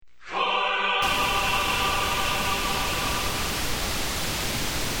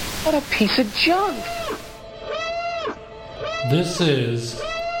What a piece of junk. This is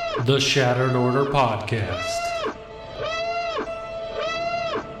the Shattered Order Podcast.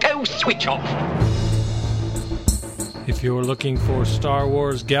 Go switch off. If you're looking for Star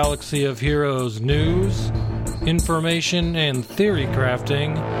Wars Galaxy of Heroes news, information, and theory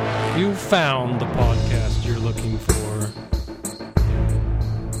crafting, you've found the podcast you're looking for.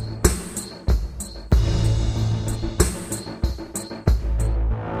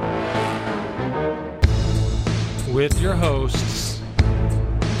 With your hosts,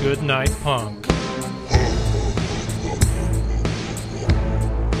 Goodnight Punk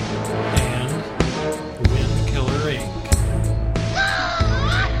and Windkiller Inc.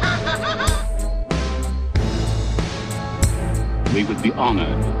 We would be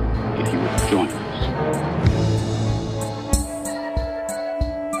honored if you would join us.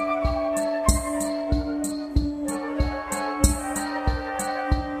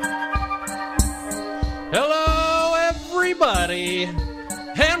 Hello, everybody,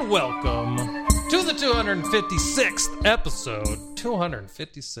 and welcome to the 256th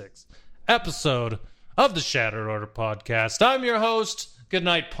episode of the Shattered Order Podcast. I'm your host,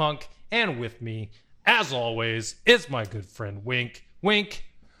 Goodnight Punk, and with me, as always, is my good friend Wink. Wink,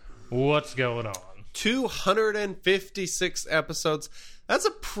 what's going on? 256 episodes. That's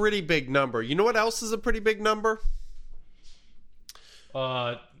a pretty big number. You know what else is a pretty big number?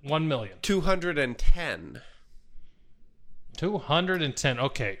 1 million. 210. 210,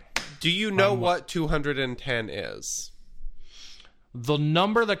 okay. Do you know what 210 is? The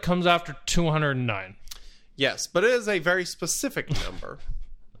number that comes after 209. Yes, but it is a very specific number.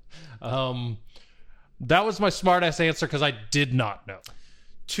 That was my smart-ass answer because I did not know.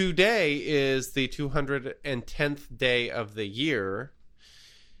 Today is the 210th day of the year.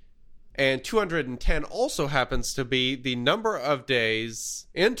 And 210 also happens to be the number of days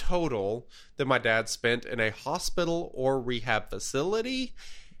in total that my dad spent in a hospital or rehab facility.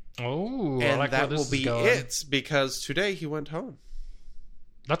 Oh, and I like that where this will is be going. it, because today he went home.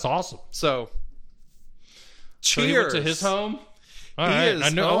 That's awesome. So, So cheers. he went to his home? All He right. is I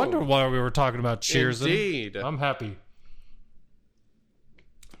home. wonder why we were talking about cheers. Indeed. I'm happy.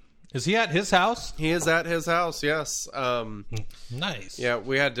 Is he at his house? He is at his house, yes. Nice. Yeah,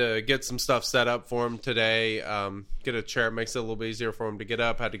 we had to get some stuff set up for him today. Get a chair, makes it a little bit easier for him to get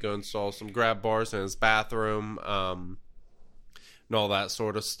up. Had to go install some grab bars in his bathroom, and all that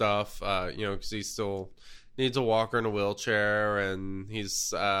sort of stuff. Because he still needs a walker and a wheelchair, and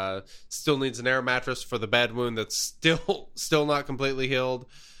he's still needs an air mattress for the bed wound that's still not completely healed,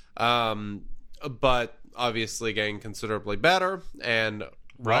 but obviously getting considerably better and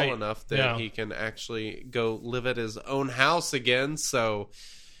well enough that he can actually go live at his own house again. So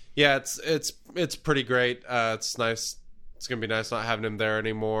yeah, it's pretty great. It's nice. It's gonna be nice not having him there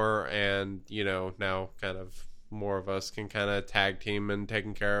anymore, and now kind of more of us can kind of tag team and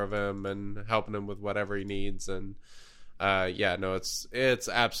taking care of him and helping him with whatever he needs. And it's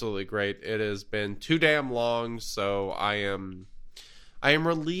absolutely great. It has been too damn long, so I am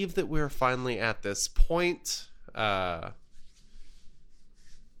relieved that we're finally at this point.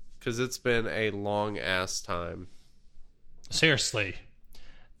 Because it's been a long-ass time. Seriously.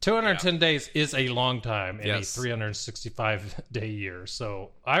 210 days is a long time in a Yes. 365-day year.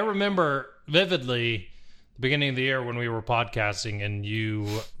 So I remember vividly the beginning of the year when we were podcasting and you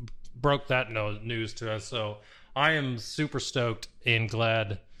broke that news to us. So I am super stoked and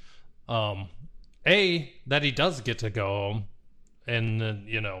glad, that he does get to go home. And,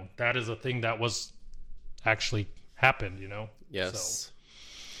 that is a thing that was actually happened, Yes. So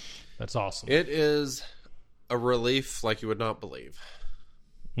that's awesome. It is a relief like you would not believe.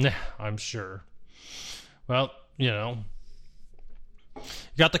 Yeah, I'm sure. Well, you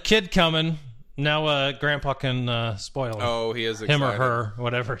got the kid coming. Now Grandpa can spoil him. Oh, he is excited. Him or her,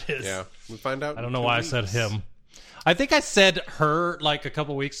 whatever it is. Yeah, we find out. I don't know why I said him. I think I said her like a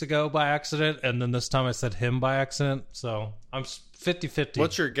couple weeks ago by accident, and then this time I said him by accident. So I'm 50-50.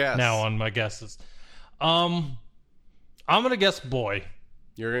 What's your guess? Now on my guesses. I'm going to guess boy.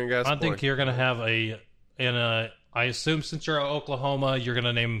 You're going to guess I boy. think you're going to have I assume since you're at Oklahoma, you're going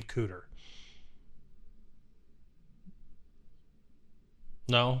to name him Cooter.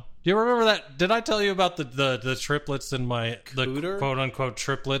 No? Do you remember that? Did I tell you about the triplets in the quote unquote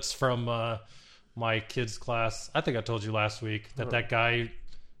triplets from my kids' class? I think I told you last week that guy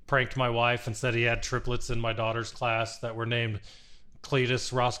pranked my wife and said he had triplets in my daughter's class that were named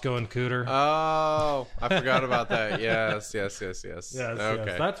Cletus, Roscoe, and Cooter. Oh, I forgot about that. Yes. Yes, Okay. yes.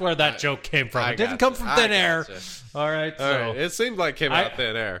 That's where that joke came from. I it didn't gotcha. come from thin air. Gotcha. All right. All right. It seemed like it came out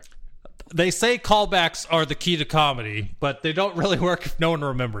thin air. they say callbacks are the key to comedy, but they don't really work if no one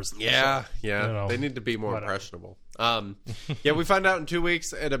remembers them. Yeah, so, yeah. you know, they need to be more impressionable. Yeah, we find out in 2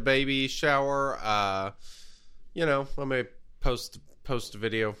 weeks at a baby shower. You know, I may post a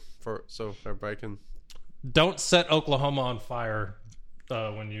video so everybody can. Don't set Oklahoma on fire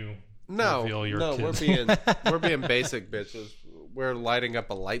when you reveal your kid. we're being basic bitches. We're lighting up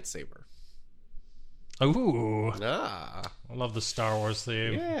a lightsaber. Ooh. I love the Star Wars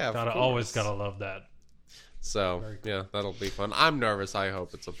theme. Yeah, always gotta love that. So, yeah, that'll be fun. I'm nervous. I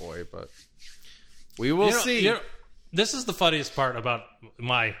hope it's a boy, but we will see. This is the funniest part about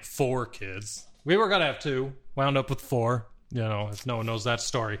my 4 kids. We were gonna have 2, wound up with 4. You know, if no one knows that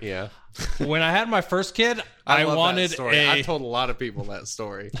story. Yeah. When I had my first kid, I wanted I told a lot of people that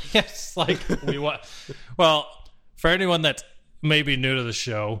story. Yes, like well, for anyone that may be new to the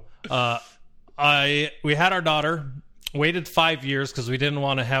show, we had our daughter, waited 5 years because we didn't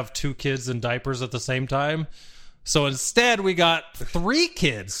want to have 2 kids in diapers at the same time. So instead, we got 3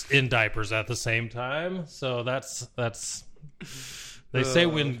 kids in diapers at the same time. So that's. They say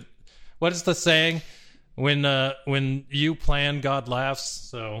what is the saying? When you plan, God laughs.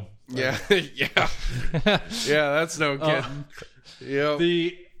 So yeah, yeah, that's no kidding. Yep.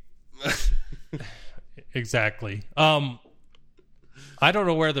 Exactly. I don't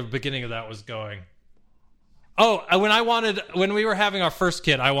know where the beginning of that was going. Oh, when we were having our first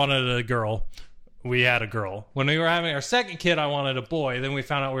kid, I wanted a girl. We had a girl. When we were having our second kid, I wanted a boy. Then we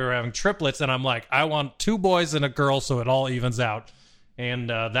found out we were having triplets, and I'm like, I want 2 boys and a girl, so it all evens out. And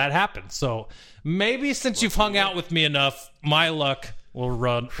that happened. So maybe since you've hung out with me enough, my luck will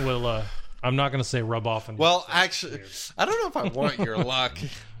run. I'm not going to say rub off. Well, actually, weird. I don't know if I want your luck.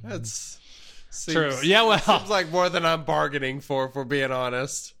 That's true. Yeah, well, seems like more than I'm bargaining for being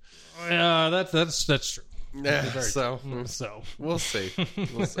honest. Yeah, that's true. Yeah. So we'll see.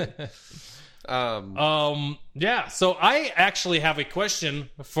 We'll see. Yeah. So I actually have a question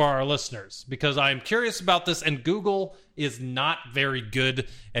for our listeners because I'm curious about this, and Google is not very good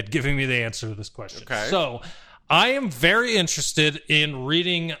at giving me the answer to this question. Okay. So I am very interested in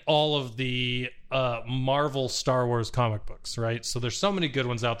reading all of the Marvel Star Wars comic books, right? So there's so many good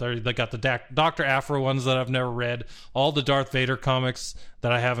ones out there. They got the Dr. Aphra ones that I've never read, all the Darth Vader comics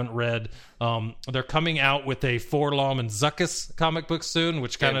that I haven't read. They're coming out with a Forlom and Zuckuss comic book soon,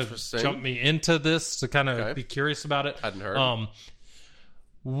 which kind of jumped me into this to kind of be curious about it. Hadn't heard.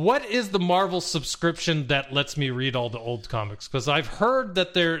 What is the Marvel subscription that lets me read all the old comics? Because I've heard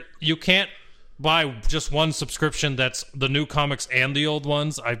that you can't buy just one subscription that's the new comics and the old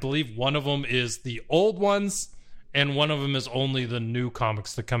ones. I believe one of them is the old ones and one of them is only the new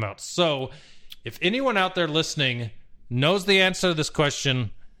comics that come out. So if anyone out there listening knows the answer to this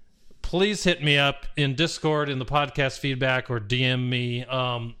question, please hit me up in Discord in the podcast feedback or DM me.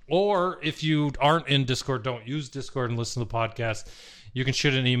 Or if you aren't in Discord, don't use Discord and listen to the podcast, you can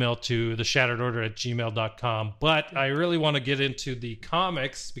shoot an email to theshatteredorder@gmail.com. But I really want to get into the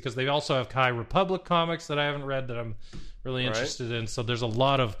comics because they also have High Republic comics that I haven't read that I'm really interested in. So there's a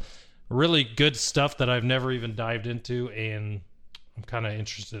lot of really good stuff that I've never even dived into, and I'm kind of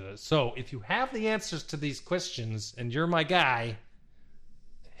interested in it. So if you have the answers to these questions and you're my guy,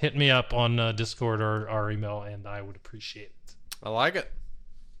 hit me up on Discord or our email, and I would appreciate it. I like it.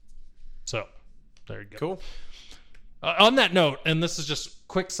 So there you go. Cool. On that note, and this is just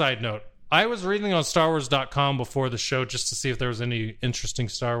quick side note, I was reading on StarWars.com before the show just to see if there was any interesting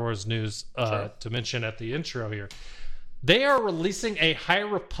Star Wars news to mention at the intro here. They are releasing a High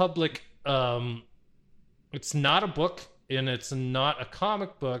Republic. It's not a book and it's not a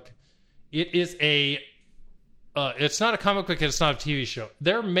comic book. It is it's not a comic book and it's not a TV show.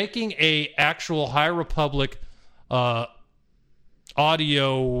 They're making a actual High Republic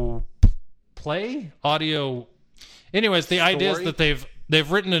audio play. Anyways, the idea is that they've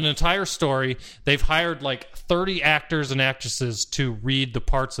written an entire story. They've hired like 30 actors and actresses to read the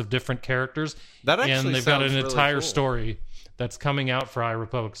parts of different characters. And they've got an entire story that's coming out for High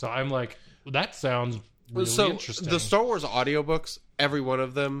Republic. So I'm like, that sounds really interesting. The Star Wars audiobooks, every one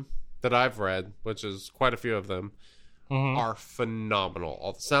of them that I've read, which is quite a few of them, are phenomenal.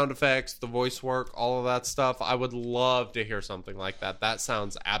 All the sound effects, the voice work, all of that stuff. I would love to hear something like that. That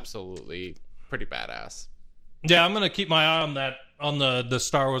sounds absolutely pretty badass. Yeah, I'm going to keep my eye on that on the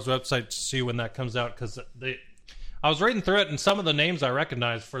Star Wars website to see when that comes out, because I was reading through it, and some of the names I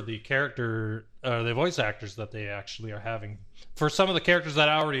recognize for the the voice actors that they actually are having for some of the characters that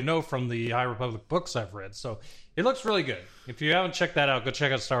I already know from the High Republic books I've read. So it looks really good. If you haven't checked that out, go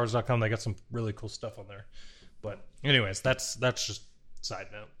check out StarWars.com. They got some really cool stuff on there. But anyways, that's just side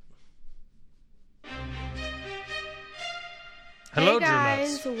note. Hello, hey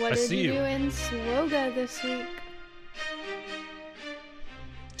guys, Drew Nuts. what I did see you you do in Swoga this week?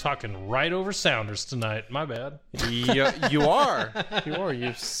 talking right over Sounders tonight. My bad. You are.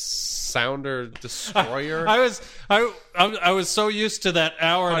 You sounder destroyer. I was so used to that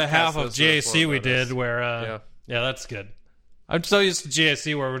hour and a half of GAC we did where that's good. I'm so used to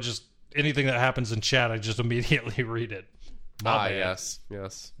GAC where we're just anything that happens in chat I just immediately read it. Yes.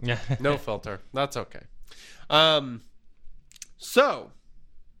 No filter. That's okay. So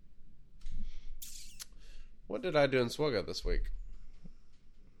what did I do in Swoga this week?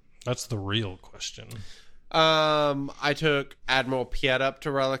 That's the real question. I took Admiral Piet up to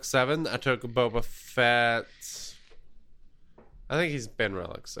Relic 7. I took Boba Fett. I think he's been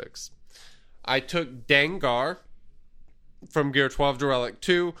Relic 6. I took Dengar from Gear 12 to Relic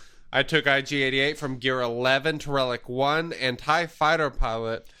 2. I took IG-88 from Gear 11 to Relic 1. And TIE Fighter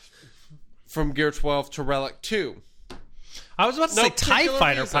Pilot from Gear 12 to Relic 2. I was about to say TIE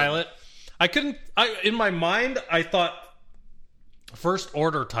Fighter Pilot. In my mind, I thought First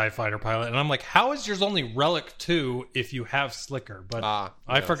Order TIE Fighter Pilot, and I'm like, how is yours only Relic 2 if you have Slicker? But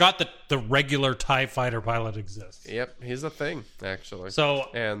I forgot that the regular TIE Fighter Pilot exists. Yep, he's a thing, actually.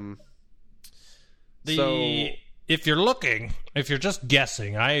 If you're looking, if you're just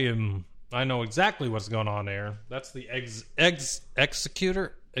guessing, I know exactly what's going on there. That's the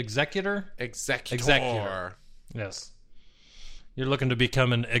Executor. Yes. You're looking to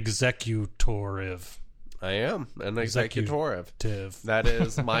become an executorive. I am an executorive. That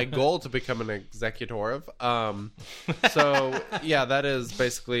is my goal, to become an executorive. That is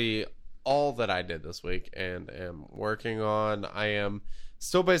basically all that I did this week and am working on. I am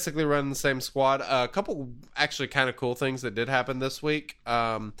still basically running the same squad. A couple actually kind of cool things that did happen this week.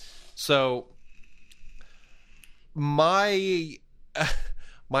 My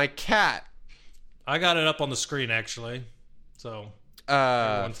cat. I got it up on the screen actually, so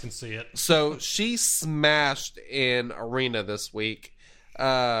everyone can see it. So she smashed in Arena this week.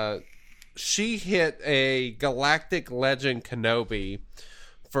 She hit a Galactic Legend Kenobi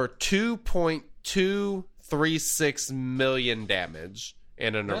for 2.236 million damage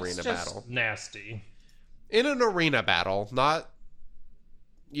in an arena battle. Nasty. In an arena battle, not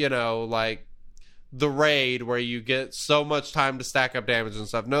like the raid where you get so much time to stack up damage and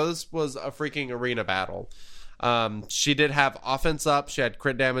stuff. No, this was a freaking arena battle. She did have offense up. She had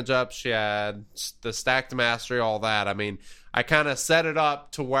crit damage up. She had the stacked mastery, all that. I mean, I kind of set it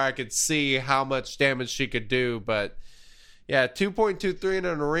up to where I could see how much damage she could do. But, yeah, 2.23 in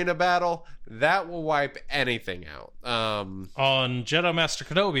an arena battle, that will wipe anything out. On Jedi Master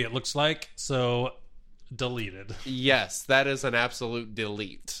Kenobi, it looks like. So, deleted. Yes, that is an absolute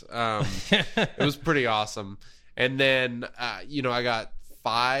delete. It was pretty awesome. And then, I got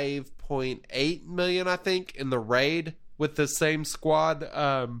 5.8 million, I think, in the raid with the same squad.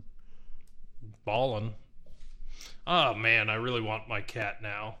 Ballin'. Oh man, I really want my cat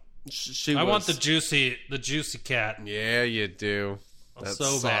now. I want the juicy cat. Yeah, you do. That's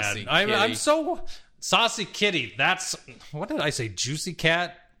so bad. I'm so saucy kitty. That's what did I say? Juicy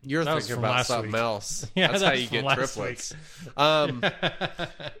cat. You're thinking about something else. Yeah, that's how you get triplets.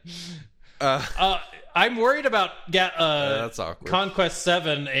 I'm worried about that's awkward. Conquest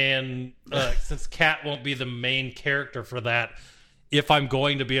 7, and since Cat won't be the main character for that, if I'm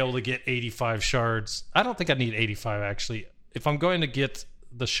going to be able to get 85 shards, I don't think I need 85 actually. If I'm going to get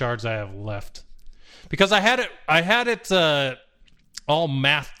the shards I have left, because I had it all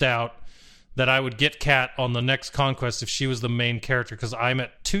mathed out that I would get Cat on the next Conquest if she was the main character, because I'm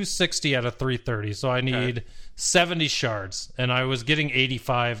at 260 out of 330, so I need 70 shards, and I was getting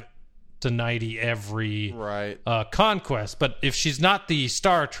 85 to 90 every Conquest. But if she's not the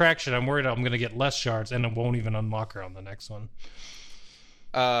star attraction, I'm worried I'm going to get less shards, and it won't even unlock her on the next one.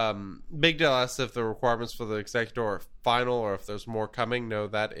 Big Deal asks if the requirements for the Executor are final or if there's more coming. No,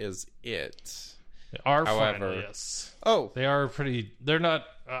 that is it. They are final, yes. Oh. They are pretty... They're not...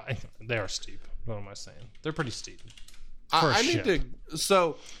 they are steep. What am I saying? They're pretty steep. I need to...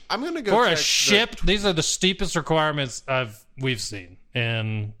 So, I'm going to go for check a ship, these are the steepest requirements we've seen.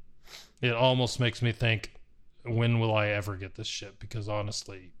 And it almost makes me think, when will I ever get this ship? Because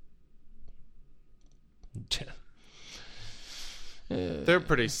honestly... They're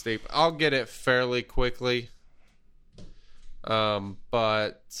pretty steep. I'll get it fairly quickly.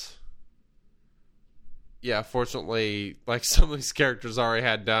 But... Yeah, fortunately, like some of these characters I already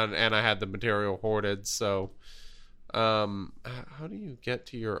had done, and I had the material hoarded, so... how do you get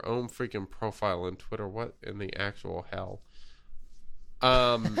to your own freaking profile in Twitter? What in the actual hell?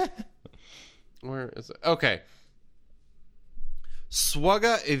 Where is it? Okay.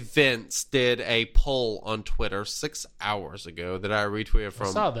 Swugga Events did a poll on Twitter 6 hours ago that I retweeted from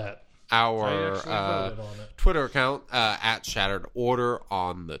I saw that. our voted on it. Twitter account, at Shattered Order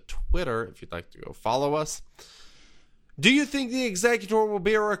on the Twitter, if you'd like to go follow us. Do you think the Executor will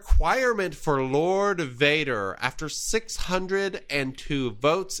be a requirement for Lord Vader? After 602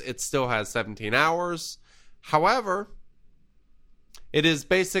 votes, it still has 17 hours. However, it is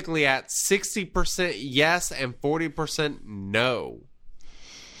basically at 60% yes and 40% no.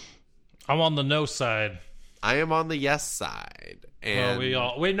 I'm on the no side. I am on the yes side. And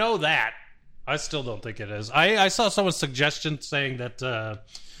we know that. I still don't think it is. I saw someone's suggestion saying that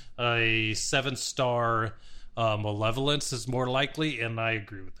a 7-star Malevolence is more likely, and I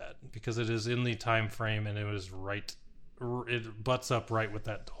agree with that because it is in the time frame and it was right. It butts up right with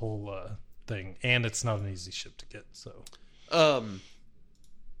that whole thing, and it's not an easy ship to get. So,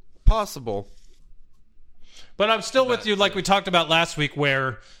 possible. But I'm still with you, like we talked about last week,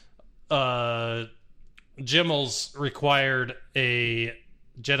 where Jimmels required a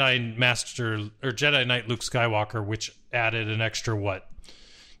Jedi Master or Jedi Knight Luke Skywalker, which added an extra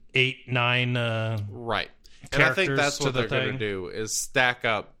 8, 9 right. And I think that's what they're going to thing. do is stack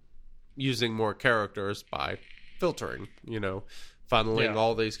up using more characters by filtering, funneling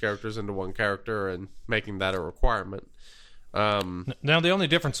all these characters into one character and making that a requirement. Now, the only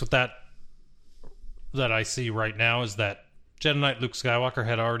difference with that I see right now is that Jedi Knight Luke Skywalker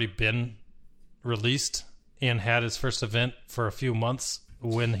had already been released and had his first event for a few months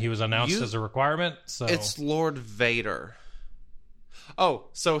when he was announced as a requirement. So it's Lord Vader. Oh,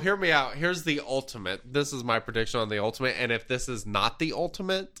 so hear me out. Here's the ultimate. This is my prediction on the ultimate. And if this is not the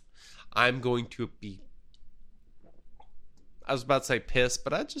ultimate, I'm going to be... I was about to say pissed,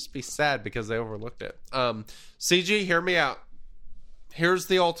 but I'd just be sad because they overlooked it. CG, hear me out. Here's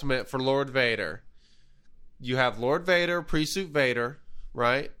the ultimate for Lord Vader. You have Lord Vader, Pre-Suit Vader,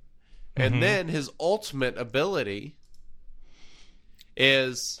 right? And then his ultimate ability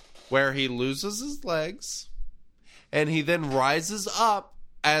is where he loses his legs and he then rises up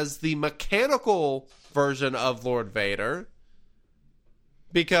as the mechanical version of Lord Vader,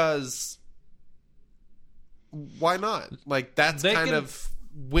 because why not? Like, that's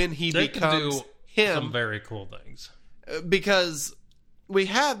when he becomes him. Some very cool things. Because we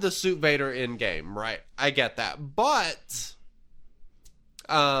have the Suit Vader in game, right? I get that. But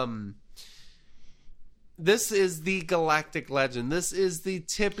this is the galactic legend. This is the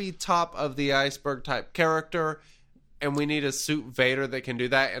tippy top of the iceberg type character, and we need a Suit Vader that can do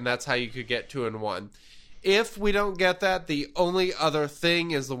that, and that's how you could get 2 in 1. If we don't get that, the only other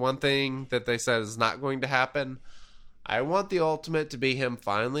thing is the one thing that they said is not going to happen. I want the ultimate to be him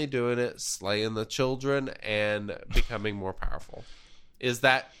finally doing it, slaying the children, and becoming more powerful. Is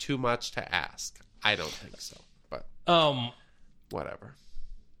that too much to ask? I don't think so, but whatever.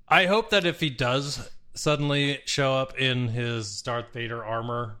 I hope that if he does suddenly show up in his Darth Vader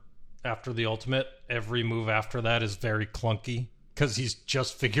armor after the ultimate, every move after that is very clunky because he's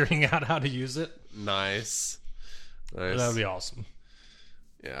just figuring out how to use it. Nice. That would be awesome.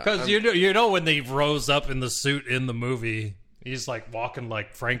 Yeah, because you know when they rose up in the suit in the movie, he's like walking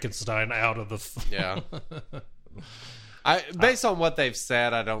like Frankenstein out of the. Yeah. Based on what they've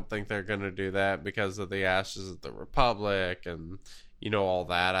said, I don't think they're going to do that because of the Ashes of the Republic and all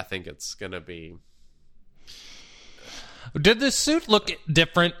that. I think it's going to be. Did this suit look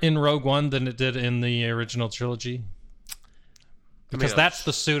different in Rogue One than it did in the original trilogy? Because that's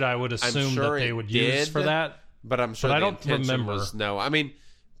the suit I would assume that they would use for that. But I'm sure I the don't intention remember. was no. I mean,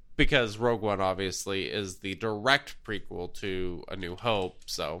 because Rogue One obviously is the direct prequel to A New Hope,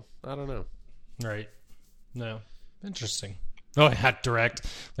 so I don't know. Right. No. Interesting. Oh, it had direct,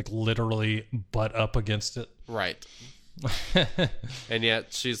 like literally butt up against it. Right. And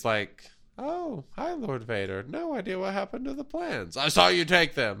yet she's like, "Oh, hi, Lord Vader. No idea what happened to the plans. I saw you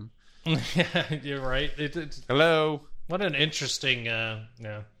take them." Yeah, you're right. Hello. What an interesting.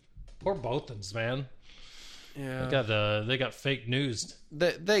 Poor Bothans, man. Yeah. They got fake news.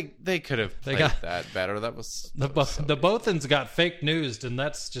 They could have played that better. That was the Bothans got fake news, and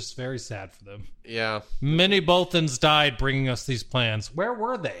that's just very sad for them. Yeah. Many Bothans died bringing us these plans. Where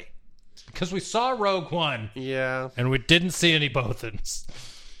were they? Because we saw Rogue One. Yeah. And we didn't see any Bothans.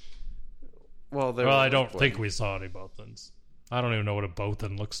 Well, I don't think we saw any Bothans. I don't even know what a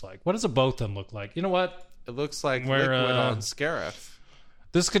Bothan looks like. What does a Bothan look like? You know what? It looks like liquid on Scarif.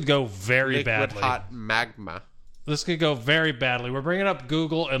 This could go very badly. Liquid hot magma. This could go very badly. We're bringing up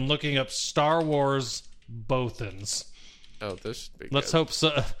Google and looking up Star Wars Bothans. Oh, this should be Let's good. hope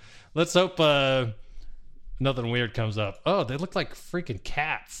so. Let's hope nothing weird comes up. Oh, they look like freaking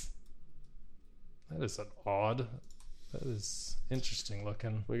cats. That is an odd That is interesting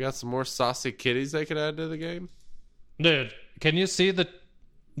looking. We got some more saucy kitties they could add to the game. Dude, can you see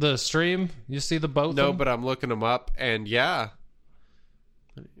the stream? You see the both? No, but I'm looking them up, and yeah.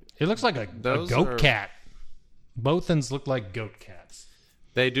 It looks like a goat cat. Bothans look like goat cats.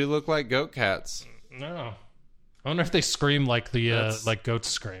 They do look like goat cats. No. I wonder if they scream like like goats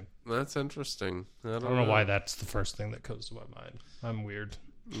scream. That's interesting. I don't know why that's the first thing that comes to my mind. I'm weird.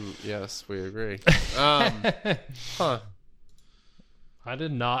 Yes, we agree. Huh. I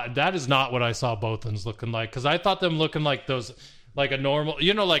did not. That is not what I saw Bothans looking like, because I thought them looking like those, like a normal,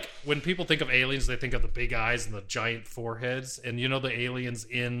 like when people think of aliens, they think of the big eyes and the giant foreheads, and the aliens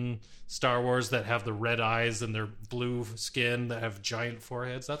in Star Wars that have the red eyes and their blue skin that have giant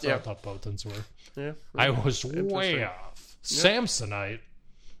foreheads. That's what I thought Bothans were. Yeah, I was way off. Yep. Samsonite.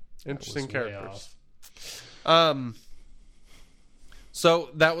 Interesting characters. So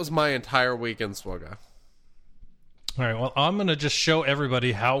that was my entire weekend, Swugga. All right, well, I'm going to just show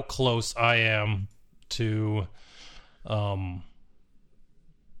everybody how close I am to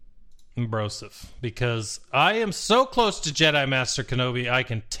Broseph, because I am so close to Jedi Master Kenobi, I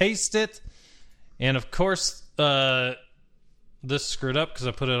can taste it. And, of course, this screwed up because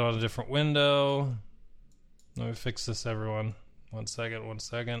I put it on a different window. Let me fix this, everyone. One second.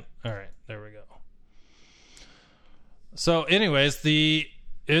 All right, there we go. So, anyways,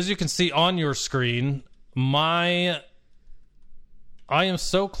 as you can see on your screen, I am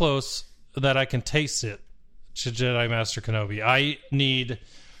so close that I can taste it to Jedi Master Kenobi. I need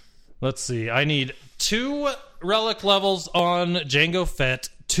 2 relic levels on Jango Fett,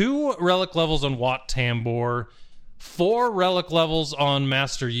 2 relic levels on Wat Tambor, 4 relic levels on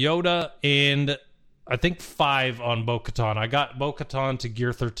Master Yoda, and I think 5 on Bo-Katan. I got Bo-Katan to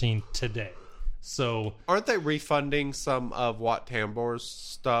Gear 13 today. So, aren't they refunding some of Wat Tambor's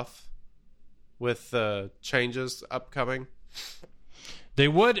stuff with the changes upcoming? They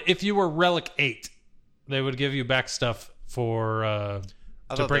would if you were Relic 8. They would give you back stuff for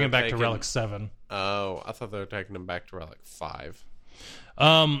to bring it back to Relic 7. Oh, I thought they were taking them back to Relic 5.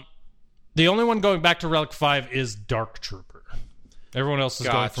 The only one going back to Relic 5 is Dark Trooper. Everyone else is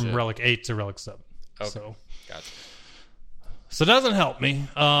going from Relic 8 to Relic 7. Okay. So, gotcha. So it doesn't help me.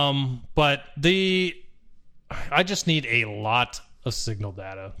 But I just need a lot of signal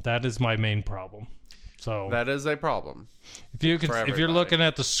data. That is my main problem. So that is a problem. If you're looking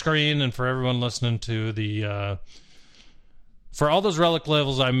at the screen, and for everyone listening to the for all those relic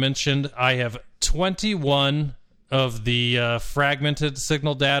levels I mentioned, I have 21 of the fragmented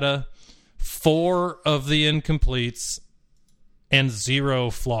signal data, 4 of the incompletes, and 0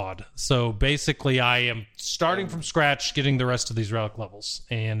 flawed. So basically, I am starting from scratch, getting the rest of these relic levels,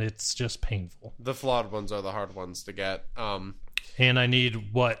 and it's just painful. The flawed ones are the hard ones to get. And I need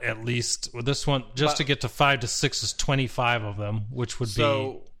at least this one just to get to 5 to 6 is 25 of them, which would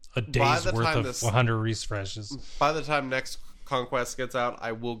be a day's worth of 100 refreshes. By the time next Conquest gets out,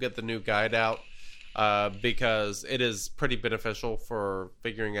 I will get the new guide out because it is pretty beneficial for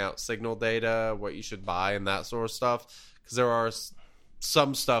figuring out signal data, what you should buy, and that sort of stuff. Because there are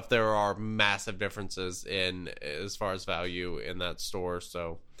some stuff, there are massive differences in as far as value in that store.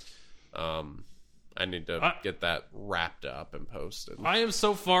 So I need to get that wrapped up and posted. I am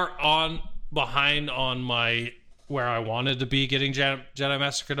so far behind on my where I wanted to be getting Jedi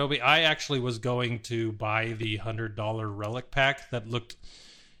Master Kenobi. I actually was going to buy the $100 relic pack that looked,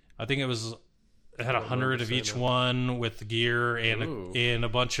 I think it had 100 of each one with the gear and a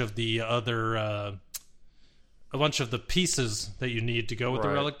bunch of the other a bunch of the pieces that you need to go with the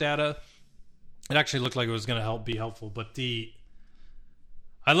relic data. It actually looked like it was going to be helpful, but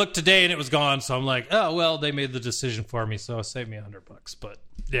I looked today and it was gone, so I'm like, oh well, they made the decision for me, so it saved me $100. But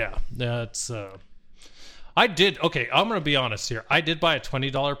yeah, that's I'm gonna be honest here. I did buy a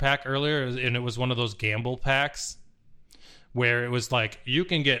 $20 pack earlier, and it was one of those gamble packs where it was like you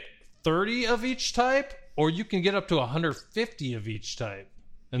can get 30 of each type, or you can get up to 150 of each type,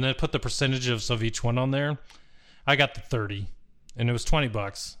 and then put the percentages of each one on there. I got the 30, and it was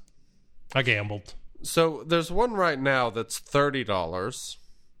 $20. I gambled. So there's one right now that's $30.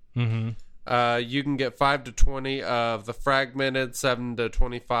 Mm-hmm. You can get 5 to 20 of the fragmented, 7 to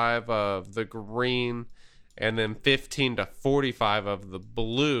 25 of the green, and then 15 to 45 of the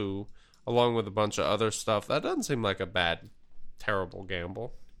blue, along with a bunch of other stuff. That doesn't seem like a terrible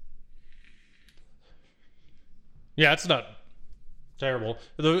gamble. Yeah, it's not terrible.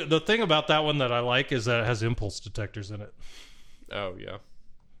 The thing about that one that I like is that it has impulse detectors in it. Oh, yeah.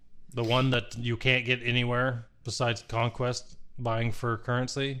 The one that you can't get anywhere besides Conquest buying for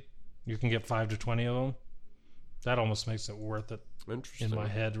currency, you can get 5 to 20 of them. That almost makes it worth it in my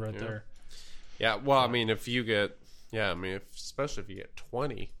head there. Yeah, well, I mean, if you get Yeah, I mean, especially if you get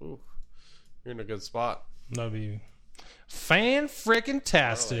 20, you're in a good spot. That'd be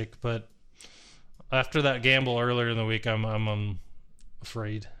fan-frickin-tastic. But after that gamble earlier in the week, I'm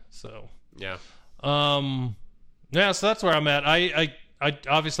afraid. So yeah, so that's where I'm at. I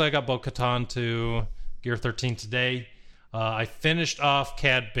obviously I got Bo-Katan to Gear 13 today. I finished off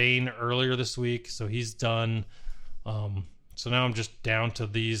Cad Bane earlier this week, so he's done. So now I'm just down to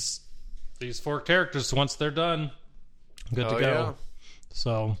these 4 characters. Once they're done, I'm good to go. Yeah.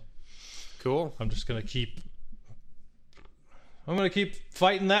 So cool. I'm gonna keep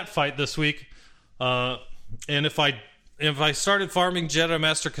fighting that fight this week. And if I started farming Jedi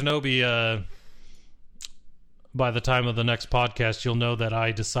Master Kenobi by the time of the next podcast, you'll know that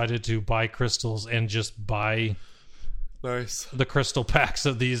I decided to buy crystals and just buy the crystal packs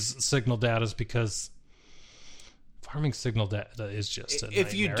of these signal datas, because farming signal data is just a nightmare.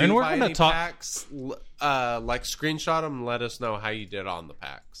 If you do buy any packs, like screenshot them and let us know how you did on the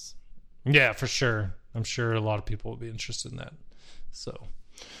packs. Yeah, for sure. I'm sure a lot of people will be interested in that. So,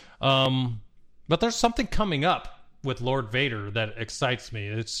 but there's something coming up with Lord Vader that excites me.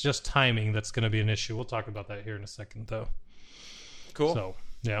 It's just timing that's going to be an issue. We'll talk about that here in a second, though. Cool. So,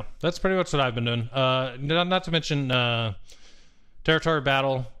 yeah, that's pretty much what I've been doing. Not to mention Territory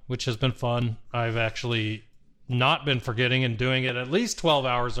Battle, which has been fun. I've actually not been forgetting and doing it at least 12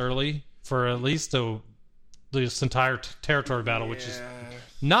 hours early for at least this entire Territory Battle, which is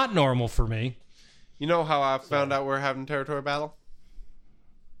not normal for me. You know how I found out we're having Territory Battle?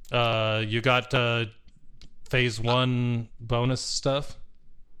 You got Phase 1 bonus stuff?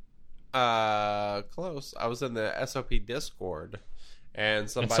 Close. I was in the SOP Discord, and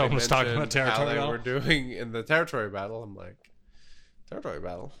someone was talking about how they were doing in the Territory Battle. I'm like, Territory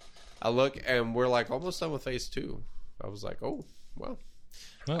Battle? I look, and we're like almost done with Phase 2. I was like, oh, well,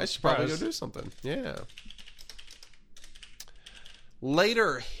 I should probably go do something. Yeah.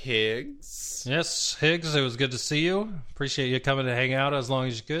 Later, Higgs. Yes, Higgs, it was good to see you. Appreciate you coming to hang out as long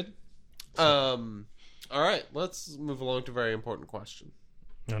as you could. All right, let's move along to a very important question.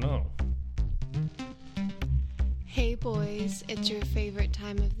 I know. Hey boys, it's your favorite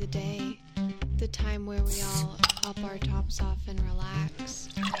time of the day. The time where we all pop our tops off and relax.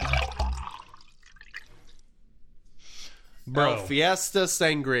 Bro. El Fiesta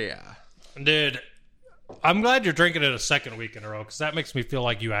Sangria. Dude, I'm glad you're drinking it a second week in a row, because that makes me feel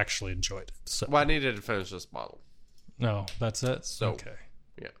like you actually enjoyed it. So. Well, I needed to finish this bottle. No, that's it? So, okay.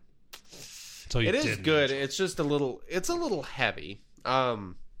 Yeah. So it is good. It's just a little heavy. A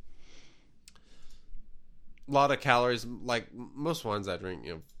lot of calories. Like most wines I drink,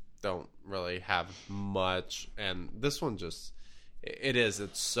 don't really have much. And this one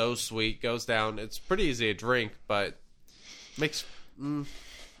it's so sweet, goes down. It's pretty easy to drink, but makes...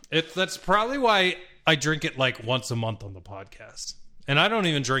 That's probably why I drink it like once a month on the podcast. And I don't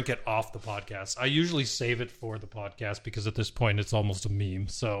even drink it off the podcast. I usually save it for the podcast, because at this point it's almost a meme.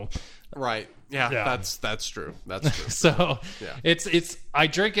 So, right, yeah. that's true. That's true. So, yeah. it's I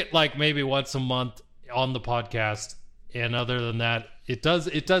drink it like maybe once a month on the podcast, and other than that, it does.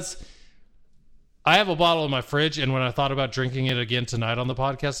 I have a bottle in my fridge, and when I thought about drinking it again tonight on the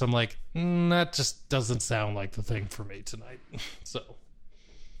podcast, I'm like, that just doesn't sound like the thing for me tonight. So.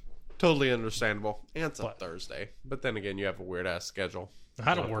 Totally understandable. And it's a Thursday. But then again, you have a weird-ass schedule.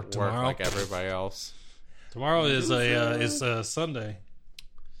 I don't work tomorrow. Like everybody else. Tomorrow is a Sunday.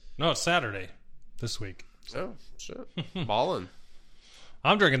 No, it's Saturday this week. Oh, shit. Ballin'.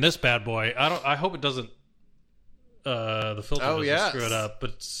 I'm drinking this bad boy. I hope it doesn't... the filter doesn't screw it up.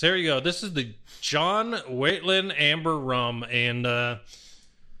 But there you go. This is the John Wheatland Amber Rum. And...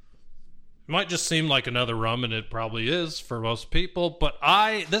 might just seem like another rum, and it probably is for most people, but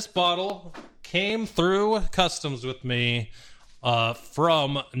this bottle came through customs with me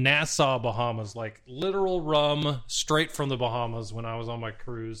from Nassau, Bahamas, like literal rum straight from the Bahamas when I was on my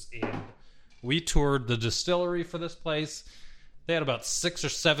cruise, and we toured the distillery for this place. They had about 6 or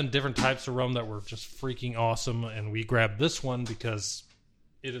 7 different types of rum that were just freaking awesome, and we grabbed this one because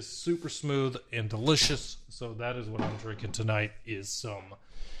it is super smooth and delicious. So that is what I'm drinking tonight, is some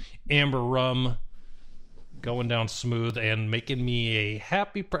amber rum, going down smooth and making me a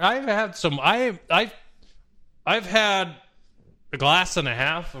happy. I've had a glass and a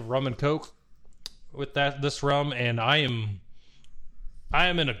half of rum and coke with this rum, and I am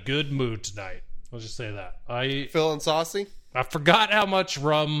in a good mood tonight. I'll just say that. Feeling saucy? I forgot how much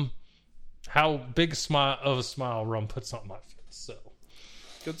rum, how big of a smile rum puts on my face. So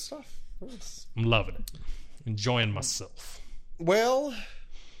good stuff. Nice. I'm loving it. Enjoying myself. Well,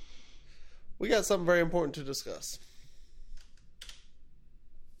 we got something very important to discuss.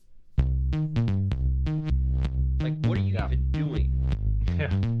 Like what? even doing? Yeah.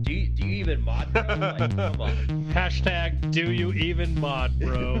 Do you even mod, bro? Like, come on. Hashtag do you even mod,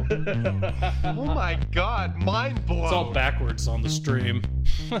 bro? Oh my god, mind blown. It's all backwards on the stream.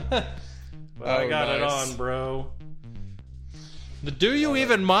 But I got it nice. on, bro. The Do You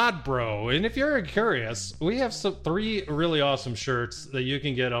Even Mod, bro? And if you're curious, we have 3 really awesome shirts that you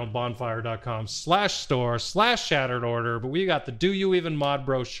can get on bonfire.com/store/shattered order. But we got the Do You Even Mod,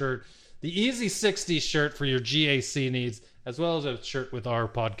 bro shirt, the Easy 60 shirt for your GAC needs, as well as a shirt with our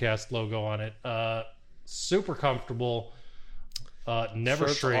podcast logo on it. Super comfortable. Never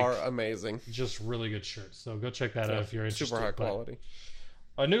Shirts shrink. are amazing. Just really good shirts. So go check that out if you're interested. Super high But quality.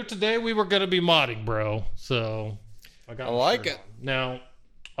 I knew today we were going to be modding, bro. So I I like it. on. Now,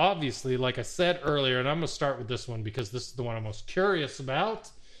 obviously, like I said earlier, and I'm going to start with this one because this is the one I'm most curious about.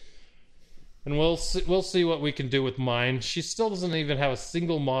 And we'll see what we can do with mine. She still doesn't even have a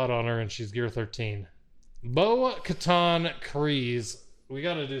single mod on her, and she's gear 13. Bo-Katan Kryze. We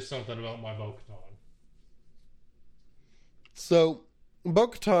got to do something about my Bo-Katan. So,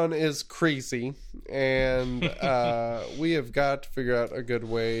 Bo-Katan is crazy, and we have got to figure out a good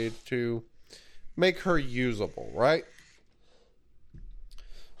way to make her usable, right?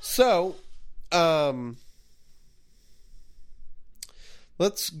 So,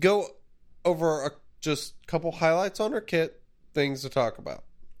 let's go over just a couple highlights on her kit, things to talk about.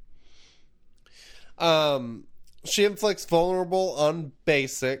 She inflicts vulnerable on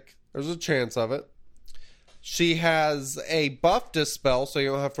basic. There's a chance of it. She has a buff dispel, so you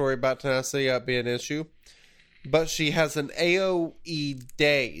don't have to worry about tenacity being an issue. But she has an AoE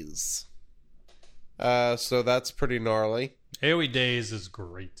daze. So that's pretty gnarly. AoE Days is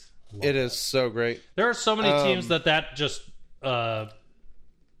great. It is so great. There are so many teams that just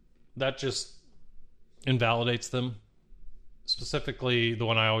invalidates them. Specifically, the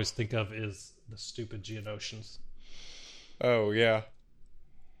one I always think of is the stupid Geonosians. Oh, yeah.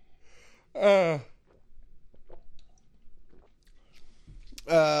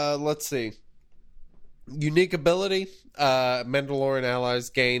 Let's see. Unique ability. Mandalorian allies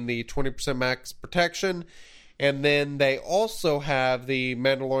gain the 20% max protection. And then they also have the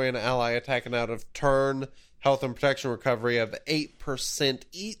Mandalorian ally attacking out of turn health and protection recovery of 8%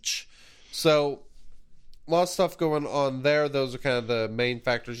 each. So, a lot of stuff going on there. Those are kind of the main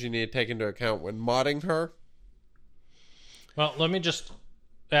factors you need to take into account when modding her. Well, let me just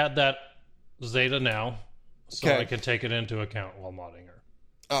add that Zeta now, so Okay. I can take it into account while modding her.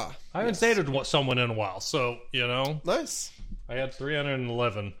 Ah, I haven't Zetaed someone in a while, so, you know, nice. I had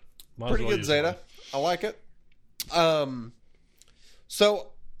 311. Might as Pretty well good use Zeta. one. I like it.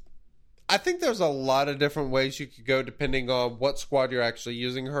 So I think there's a lot of different ways you could go depending on what squad you're actually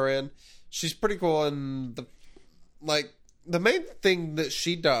using her in. She's pretty cool, and the main thing that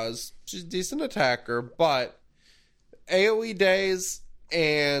she does, she's a decent attacker, but AoE days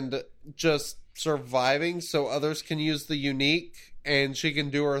and just surviving so others can use the unique and she can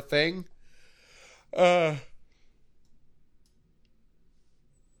do her thing.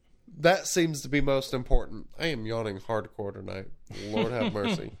 That seems to be most important. I am yawning hardcore tonight. Lord have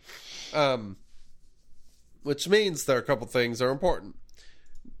mercy. Which means there are a couple things that are important.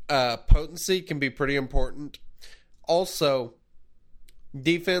 Potency can be pretty important. Also,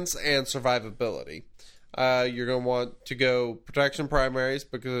 defense and survivability. You're going to want to go protection primaries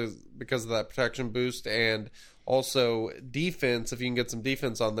because of that protection boost, and also defense. If you can get some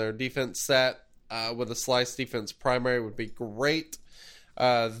defense on there, defense set with a slice defense primary would be great.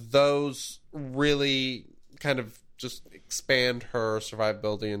 Those really kind of just expand her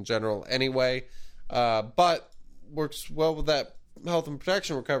survivability in general anyway. But works well with that health and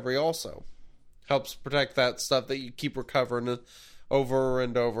protection recovery also. Helps protect that stuff that you keep recovering over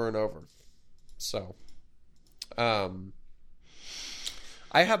and over and over. So, I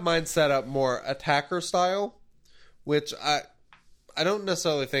have mine set up more attacker style, which I don't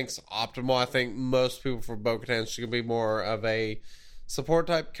necessarily think is optimal. I think most people for Bo-Katan should be more of a support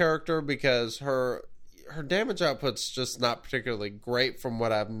type character because her damage output's just not particularly great from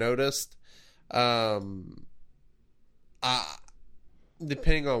what I've noticed.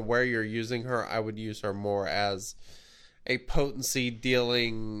 Depending on where you're using her, I would use her more as a potency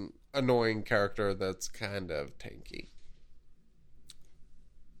dealing annoying character that's kind of tanky.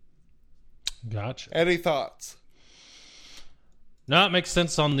 Gotcha. Any thoughts? No, it makes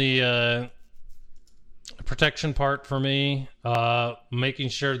sense on the protection part for me. Making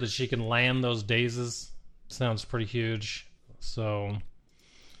sure that she can land those dazes sounds pretty huge. So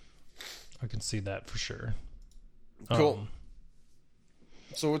I can see that for sure. Cool.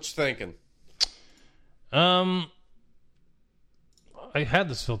 So what you thinking? I had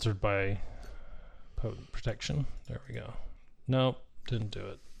this filtered by Potent protection. There we go. Nope, didn't do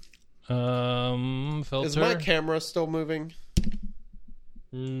it. Filter. Is my camera still moving?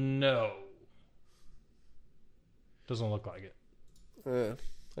 No. Doesn't look like it.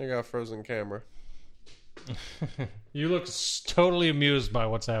 I got a frozen camera. You look totally amused by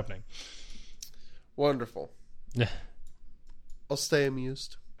what's happening. Wonderful. Yeah. I'll stay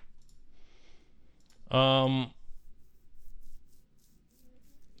amused. Let's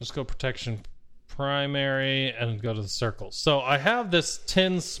go protection primary and go to the circle. So I have this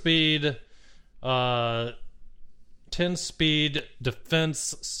 10 speed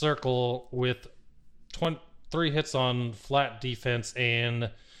defense circle with 3 hits on flat defense and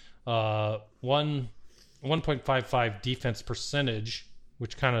 1.55 defense percentage,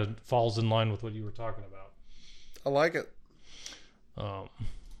 which kind of falls in line with what you were talking about. I like it. So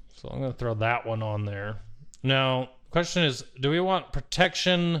I'm going to throw that one on there. Now, question is, do we want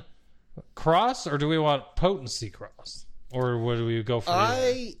protection cross or do we want potency cross? Or what do we go for?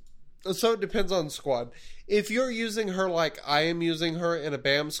 So it depends on the squad. If you're using her like I am using her in a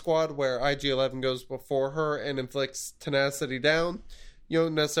BAM squad where IG-11 goes before her and inflicts tenacity down, you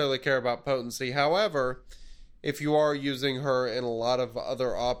don't necessarily care about potency. However, if you are using her in a lot of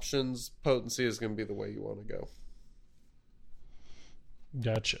other options, potency is going to be the way you want to go.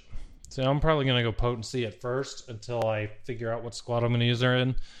 Gotcha. So I'm probably going to go potency at first until I figure out what squad I'm going to use her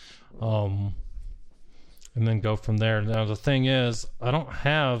in. And then go from there. Now, the thing is, I don't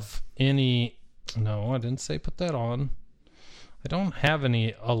have any... No, I didn't say put that on. I don't have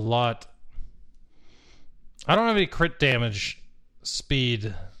a lot... I don't have any crit damage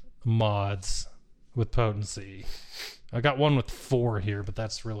speed mods with potency. I got one with 4 here, but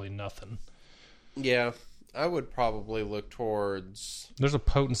that's really nothing. Yeah, I would probably look towards... There's a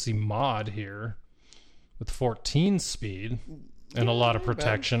potency mod here with 14 speed and a lot of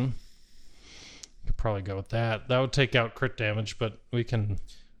protection. Could probably go with that. That would take out crit damage, but we can...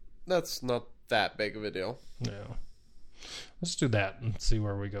 That's not that big of a deal. Yeah. Let's do that and see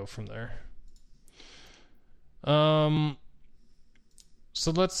where we go from there. So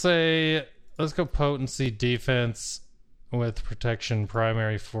let's go potency defense with protection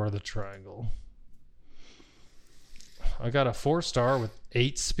primary for the triangle. I got a 4-star with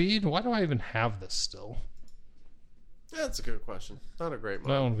 8 speed. Why do I even have this still? That's a good question. Not a great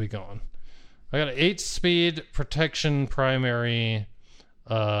one. That one will be gone. I got an 8 speed protection primary.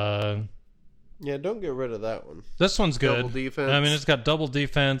 Yeah, don't get rid of that one. This one's good. Double defense. I mean, it's got double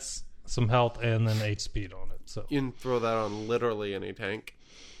defense, some health, and then 8 speed on it. So you can throw that on literally any tank.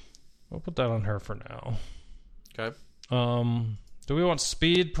 We'll put that on her for now. Okay. Do we want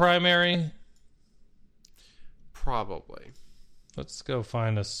speed primary? Probably. Let's go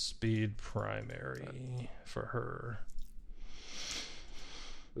find a speed primary for her.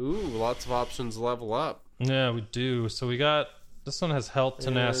 Ooh, lots of options level up. Yeah, we do. So we got... This one has health,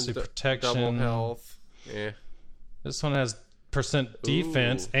 tenacity, protection. Double health. Yeah. This one has percent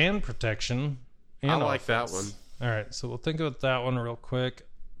defense and protection. And I like offense. that one. All right, so we'll think about that one real quick.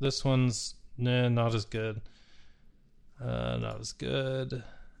 This one's not as good. Not as good.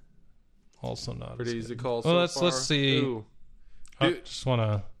 Also not pretty as easy good. call. Well, so far. let's see. Ooh. I just want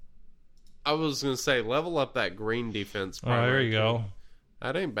to. I was gonna say level up that green defense. Oh, there you go.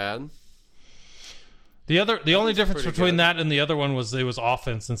 That ain't bad. The only difference between good. that and the other one was it was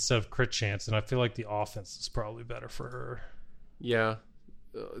offense instead of crit chance, and I feel like the offense is probably better for her. Yeah.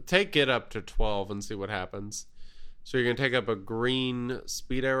 Take it up to 12 and see what happens. So you're going to take up a green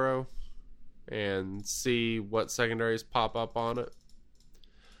speed arrow and see what secondaries pop up on it.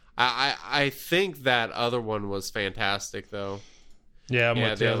 I think that other one was fantastic, though. Yeah,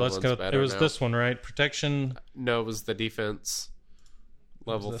 let's go. It was now. this one, right? Protection. No, it was the defense.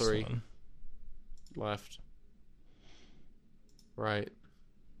 Level 3. One? Left. Right.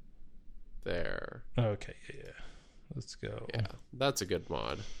 There. Okay, yeah. Let's go. Yeah, that's a good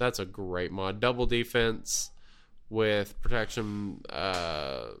mod. That's a great mod. Double defense with protection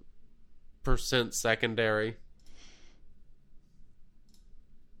percent secondary.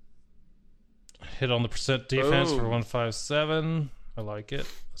 Hit on the percent defense for Boom. 157. I like it.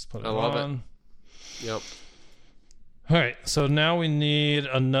 Let's put it on. I love it. Yep. All right, so now we need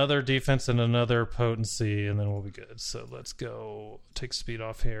another defense and another potency, and then we'll be good. So let's go take speed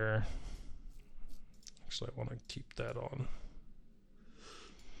off here. Actually, I want to keep that on.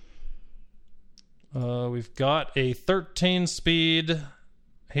 We've got a 13 speed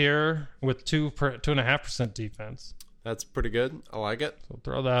here with 2.5% defense. That's pretty good. I like it. So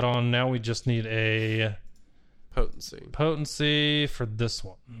throw that on. Now we just need a Potency. potency for this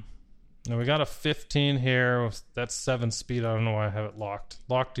one. Now we got a 15 here. That's 7 speed. I don't know why I have it locked.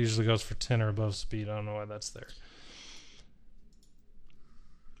 Locked usually goes for 10 or above speed. I don't know why that's there.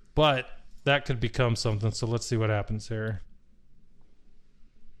 But that could become something, so let's see what happens here.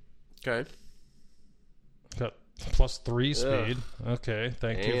 Okay. Got +3 speed. Ugh. Okay,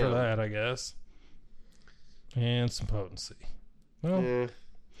 thank you for that, I guess. And some potency. Well,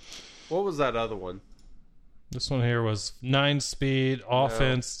 what was that other one? This one here was 9 speed,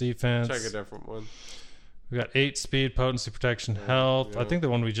 offense, defense. Check a different one. We got 8 speed, potency, protection, health. I think the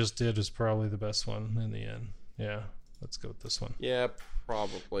one we just did was probably the best one in the end. Yeah, let's go with this one. Yeah,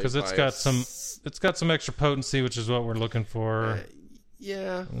 probably. Because it's got some extra potency, which is what we're looking for.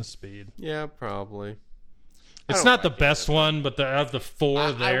 Yeah. And the speed. Yeah, probably. It's not the best one, but of the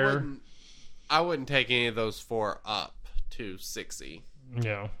 4 there. I wouldn't take any of those 4 up to 60.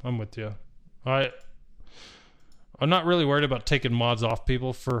 Yeah, I'm with you. I'm not really worried about taking mods off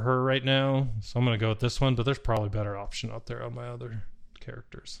people for her right now, so I'm going to go with this one, but there's probably a better option out there on my other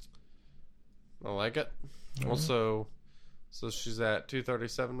characters. I like it. Also, so she's at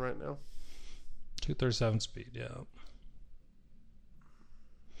 237 right now? 237 speed, yeah.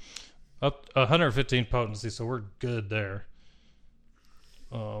 Up 115 potency, so we're good there.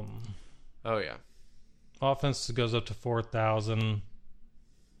 Oh, yeah. Offense goes up to 4,000.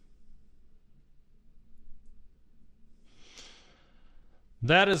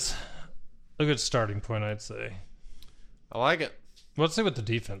 That is a good starting point, I'd say. I like it. Let's see what the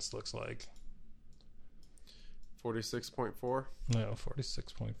defense looks like. 46.4? No,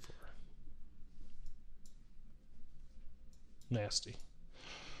 46.4. Nasty.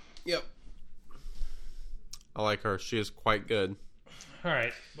 Yep. I like her. She is quite good. All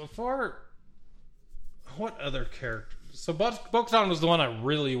right. What other character? So Bo-Katan was the one I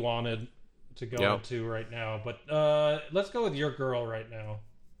really wanted to go into right now, but let's go with your girl right now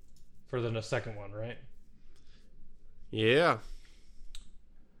for the second one, right? Yeah.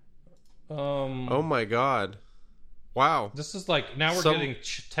 Oh my god. Wow. This is like, now we're getting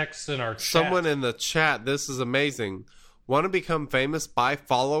texts in our chat. Someone in the chat, this is amazing. Want to become famous? Buy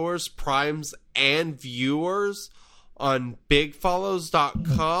followers, primes, and viewers on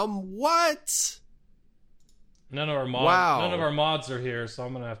bigfollows.com? What? None of our mods are here, so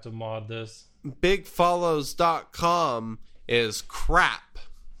I'm going to have to mod this. Bigfollows.com is crap.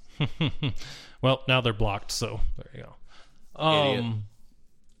 Well, now they're blocked, so there you go. Idiot.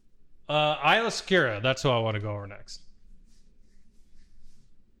 Isla Skira, that's who I want to go over next.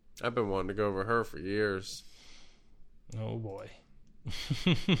 I've been wanting to go over her for years. Oh boy.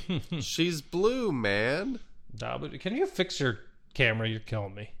 She's blue, man. Can you fix your camera? You're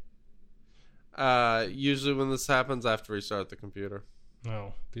killing me. Usually when this happens, I have to restart the computer.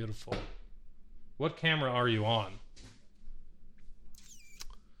 Oh, beautiful. What camera are you on?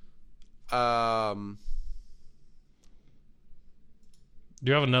 Do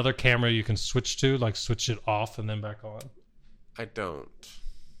you have another camera you can switch to? Like switch it off and then back on? I don't.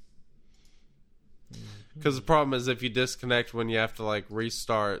 Because the problem is if you disconnect when you have to like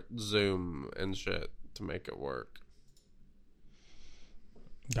restart Zoom and shit to make it work.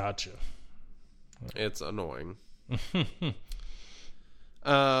 Gotcha. It's annoying.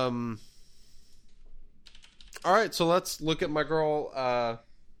 Alright, so let's look at my girl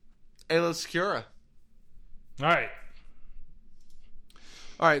Ayla Secura.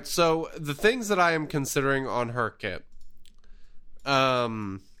 Alright, so the things that I am considering on her kit.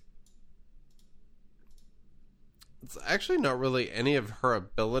 It's actually not really any of her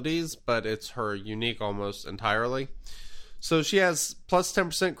abilities, but it's her unique almost entirely. So she has plus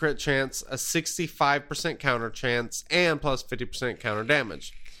 10% crit chance, a 65% counter chance, and plus 50% counter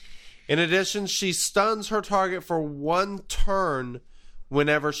damage. In addition, she stuns her target for 1 turn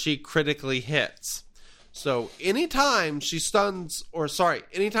whenever she critically hits. So anytime she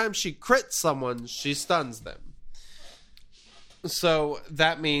anytime she crits someone, she stuns them. So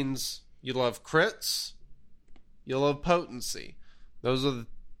that means you love crits, you love potency.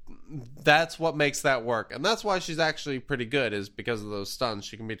 That's what makes that work. And that's why she's actually pretty good, is because of those stuns.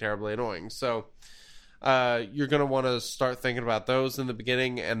 She can be terribly annoying. So you're going to want to start thinking about those in the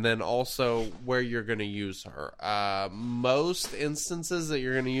beginning, and then also where you're going to use her. Most instances that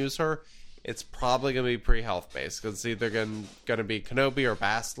you're going to use her, it's probably going to be pre-health based, because it's either going to be Kenobi or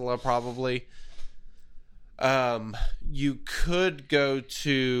Bastila probably. You could go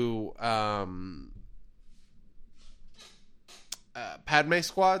to Padme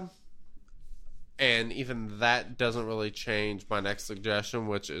Squad, and even that doesn't really change my next suggestion,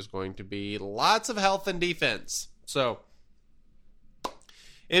 which is going to be lots of health and defense. So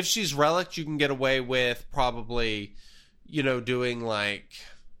if she's relic, you can get away with probably, doing like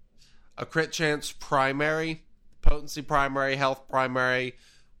a crit chance primary, potency primary, health primary,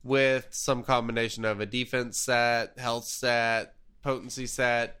 with some combination of a defense set, health set, potency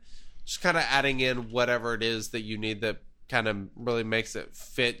set, just kind of adding in whatever it is that you need that kind of really makes it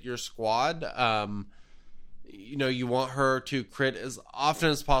fit your squad. You want her to crit as often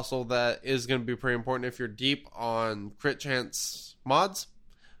as possible. That is going to be pretty important. If you're deep on crit chance mods,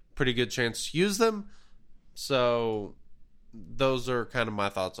 pretty good chance to use them. So those are kind of my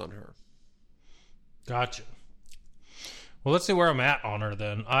thoughts on her. Gotcha. Well, let's see where I'm at on her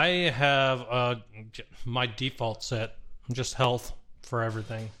then. I have my default set, just health for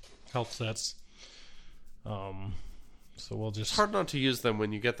everything. Health sets. So we'll just... It's hard not to use them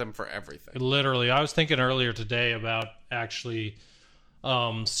when you get them for everything. Literally. I was thinking earlier today about actually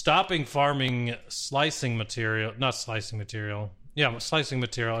stopping farming slicing material. Not slicing material. Yeah, slicing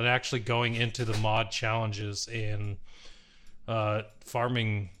material, and actually going into the mod challenges and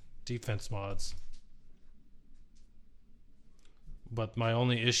farming defense mods. But my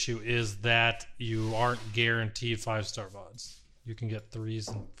only issue is that you aren't guaranteed 5-star mods. You can get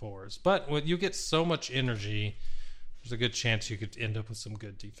 3s and 4s. But when you get so much energy, there's a good chance you could end up with some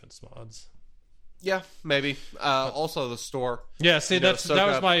good defense mods. Yeah, maybe. Also the store. Yeah, see, that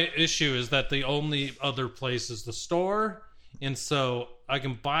was my issue, is that the only other place is the store. And so I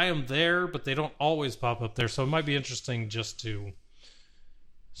can buy them there, but they don't always pop up there. So it might be interesting just to...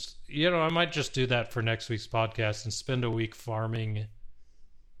 I might just do that for next week's podcast and spend a week farming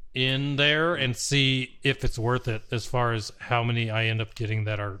in there and see if it's worth it as far as how many I end up getting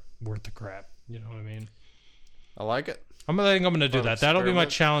that are worth the crap. You know what I mean? I like it. I think I'm going to do that. That'll be my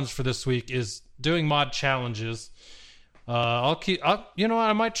challenge for this week, is doing mod challenges. I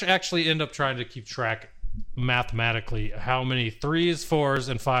might actually end up trying to keep track mathematically how many 3s, 4s,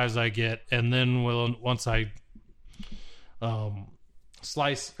 and 5s I get, and then once I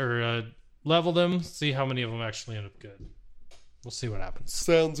slice or level them, see how many of them actually end up good. We'll see what happens.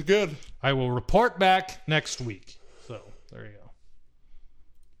 Sounds good. I will report back next week. So there you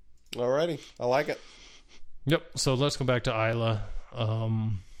go. Alrighty, I like it. Yep. So let's go back to Isla.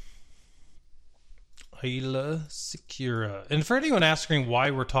 Isla Secura. And for anyone asking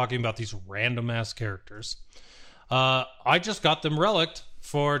why we're talking about these random ass characters, I just got them relicked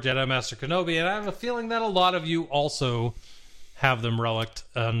for Jedi Master Kenobi, and I have a feeling that a lot of you also have them relicked,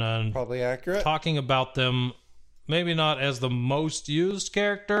 and probably accurate. Talking about them, maybe not as the most used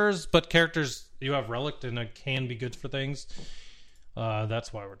characters, but characters you have relicked and can be good for things.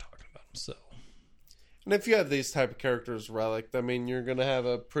 That's why we're talking about them. So, and if you have these type of characters relicked, I mean, you're gonna have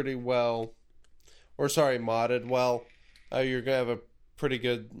a pretty modded. You're gonna have a pretty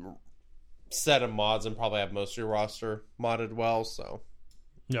good set of mods and probably have most of your roster modded well. So,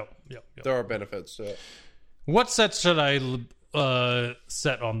 yep. There are benefits to it. What sets should I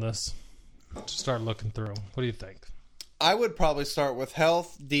set on this to start looking through? What do you think? I would probably start with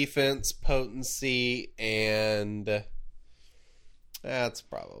health, defense, potency, and that's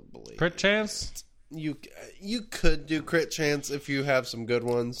probably crit chance. You could do crit chance if you have some good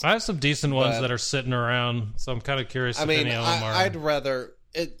ones. I have some decent ones that are sitting around, so I'm kind of curious if any of them are. I'd rather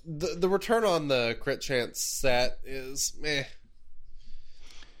the return on the crit chance set is meh.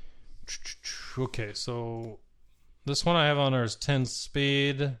 Okay, so this one I have on her is 10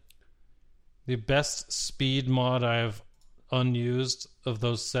 speed. The best speed mod I have unused of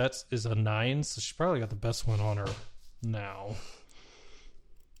those sets is a 9, so she probably got the best one on her now.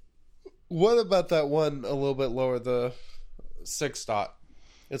 What about that one a little bit lower, the 6 dot?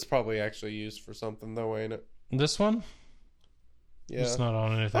 It's probably actually used for something though, ain't it? This one? Yeah. It's not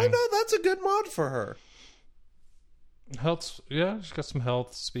on anything. Oh no, that's a good mod for her. Health, yeah, she's got some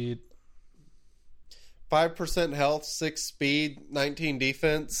health, speed. 5% health, 6 speed, 19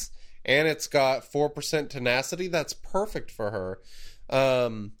 defense, and it's got 4% tenacity. That's perfect for her. I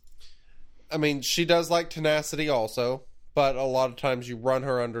mean, she does like tenacity also, but a lot of times you run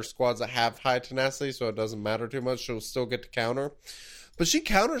her under squads that have high tenacity, so it doesn't matter too much. She'll still get to counter. But she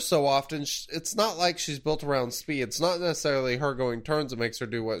counters so often, it's not like she's built around speed. It's not necessarily her going turns that makes her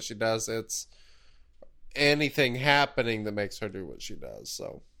do what she does. It's anything happening that makes her do what she does.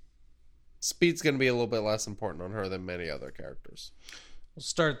 So speed's going to be a little bit less important on her than many other characters. We'll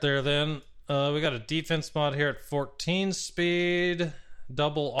start there then. We got a defense mod here at 14 speed,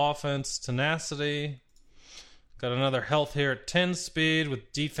 double offense tenacity. Got another health here at 10 speed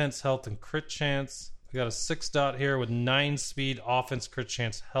with defense, health, and crit chance. We got a 6 dot here with 9 speed, offense, crit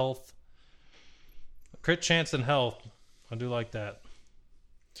chance, health. Crit chance and health. I do like that,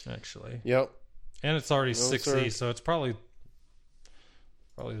 actually. Yep. And it's already 6E, so it's probably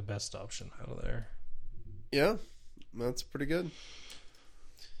the best option out of there. Yeah, that's pretty good.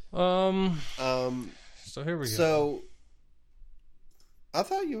 So here we go. So, I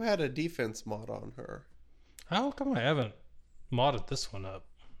thought you had a defense mod on her. How come I haven't modded this one up?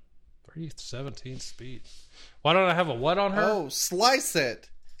 317 speed. Why don't I have a what on her? Oh, slice it.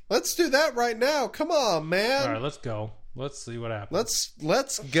 Let's do that right now. Come on, man. All right, let's go. Let's see what happens.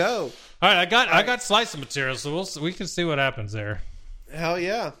 Let's go. All right, I got slicing material, so we can see what happens there. Hell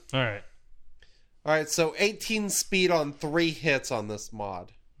yeah. All right. All right, so 18 speed on 3 hits on this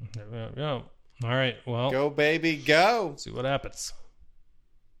mod. Yeah. All right, well. Go, baby, go. Let's see what happens.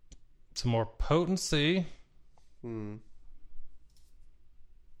 Some more potency. Some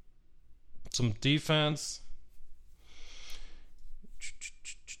defense.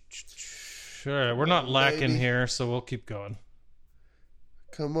 Sure, we're not lacking here, so we'll keep going.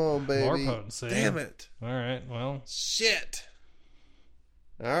 Come on, baby. More potency. Damn it. All right, well. Shit.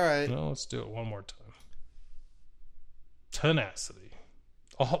 All right. No, let's do it one more time. Tenacity.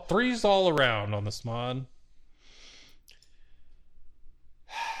 3s all around on this mod.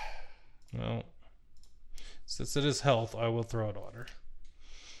 Well, since it is health, I will throw it on her.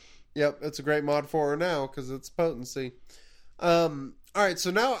 Yep, it's a great mod for her now because it's potency. All right,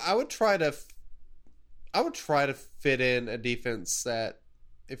 so now I would try to fit in a defense set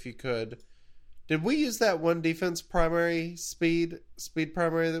if you could. Did we use that one defense primary speed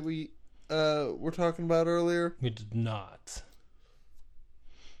primary that we were talking about earlier? We did not.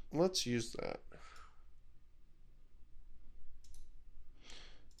 Let's use that.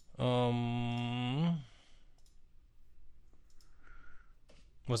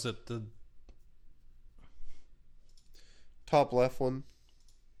 Was it the top left one?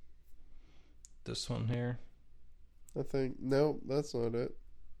 This one here? I think. No, that's not it.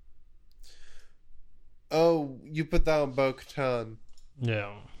 Oh, you put that on Bo-Katan.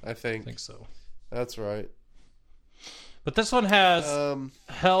 Yeah. I think. I think so. That's right. But this one has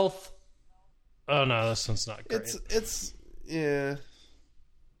health. Oh no, this one's not great. It's yeah.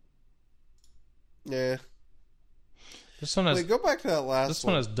 Yeah. This one has. Wait, go back to that last one. This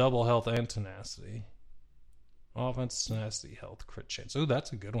one has double health and tenacity. Offense, tenacity, health, crit chance. Oh,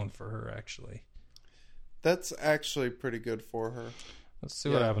 that's a good one for her, actually. That's actually pretty good for her. Let's see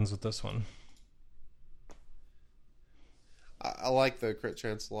what happens with this one. I like the crit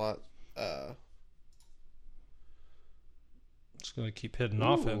chance a lot. Just going to keep hitting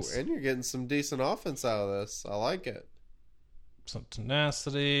offense. And you're getting some decent offense out of this. I like it. Some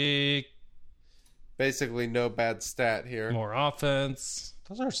tenacity. Basically no bad stat here. More offense.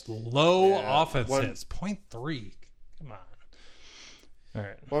 Those are low offense hits. 0.3. Come on. All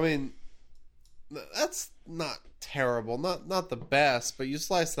right. Well, I mean, that's not terrible. Not the best, but you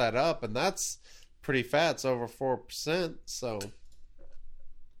slice that up, and that's pretty fat. It's over 4%, so...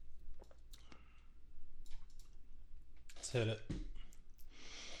 Let's hit it.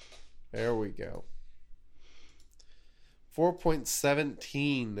 There we go.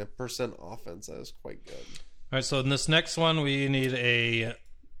 4.17% offense. That is quite good. All right, so in this next one, we need a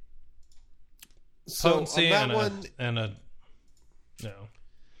potency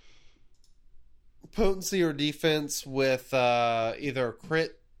potency or defense with either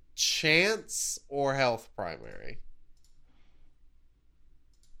crit chance or health primary.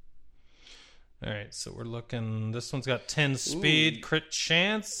 All right, so we're looking. This one's got 10 speed, crit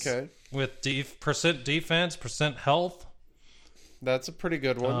chance, with percent defense, percent health. That's a pretty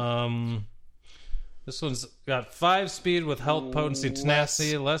good one. This one's got 5 speed with health, potency,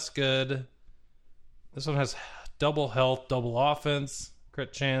 tenacity. Less good. This one has double health, double offense,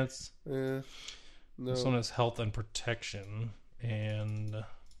 crit chance. No. This one has health and protection, and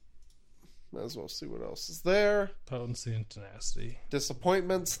might as well see what else is there. Potency and tenacity.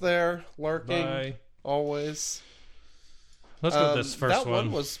 Disappointments there, lurking. Bye. Always. Let's go with this first one. That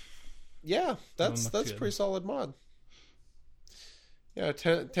one was, that's a pretty solid mod. Yeah,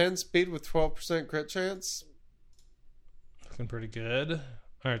 10 speed with 12% crit chance. Looking pretty good.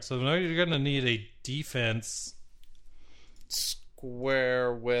 All right, so now you're going to need a defense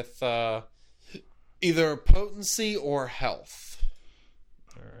square with either potency or health.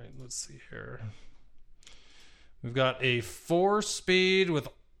 All right, let's see here. We've got a 4 speed with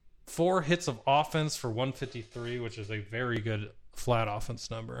 4 hits of offense for 153, which is a very good flat offense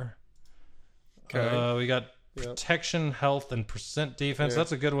number. Okay. We got protection, health, and percent defense.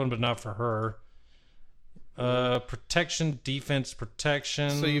 That's a good one, but not for her. Protection, defense,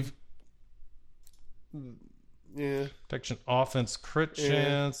 protection. So you've... Protection, offense, crit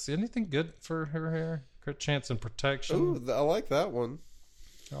chance. Anything good for her here? Crit chance and protection. Ooh, I like that one.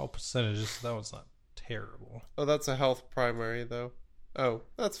 They're all percentages, so that one's not terrible. Oh, that's a health primary, though. Oh,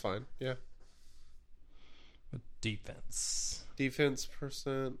 that's fine. Yeah. defense. Defense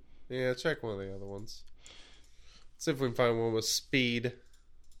percent. Yeah, check one of the other ones. Let's see if we can find one with speed.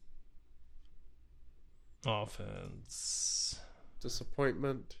 Offense.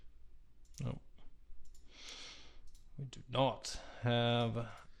 Disappointment. No. We do not have. I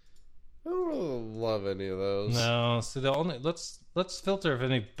don't really love any of those. No, see the only let's filter if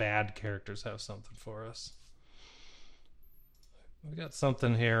any bad characters have something for us. We got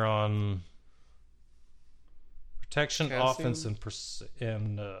something here on protection, Cassian? offense,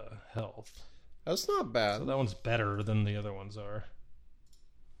 and health. That's not bad. So that one's better than the other ones are.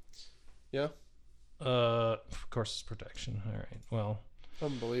 Yeah. Of course, it's protection. All right. Well,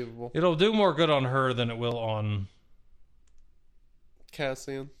 Unbelievable. it'll do more good on her than it will on.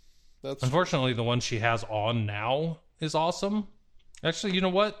 Cassian. That's Unfortunately, the one she has on now is awesome. Actually, you know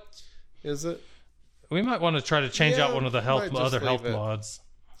what? Is it? We might want to try to change out one of the might just other leave health it. mods.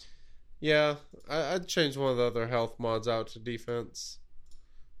 Yeah, I'd change one of the other health mods out to defense.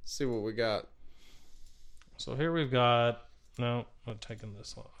 See what we got. So here we've got. No, I'm taking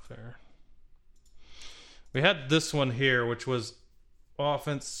this off here. We had this one here, which was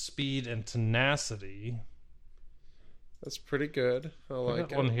offense, speed, and tenacity. That's pretty good. I We like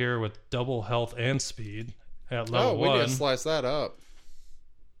got it. one here with double health and speed at Oh, level we 1. need to slice that up.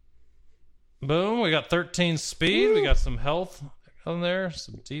 Boom, we got 13 speed. Woo. We got some health on there,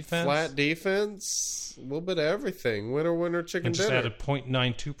 some defense. Flat defense, a little bit of everything. Winner, winner, chicken and just dinner. added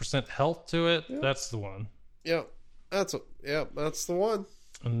 0.92% health to it. Yep. That's the one. Yep, that's the one.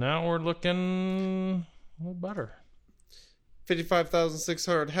 And now we're looking a little better.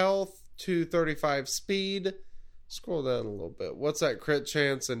 55,600 health, 235 speed. Scroll down a little bit. What's that crit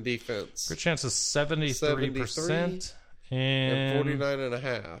chance and defense? Crit chance is 73%. And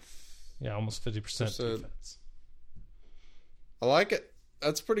 49.5. Yeah, almost 50% defense. I like it.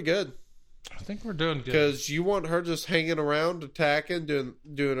 That's pretty good. I think we're doing good. Because you want her just hanging around, attacking,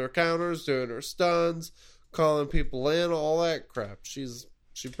 doing her counters, doing her stuns, calling people in, all that crap. She's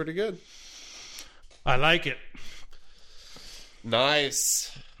pretty good. I like it.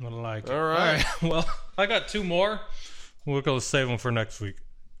 Nice. I like it. All right. Well, I got 2 more. We're going to save them for next week.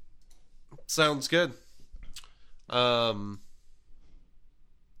 Sounds good.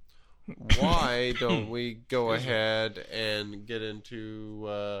 Why don't we go ahead and get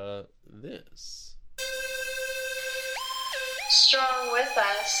into this? Strong with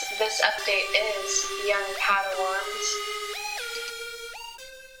us, this update is Young Padawans.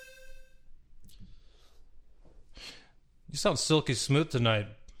 You sound silky smooth tonight.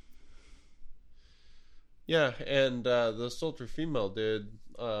 Yeah, and the sultry female did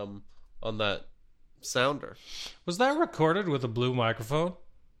on that sounder. Was that recorded with a blue microphone?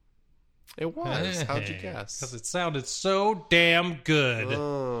 It was. How'd you guess? Because it sounded so damn good.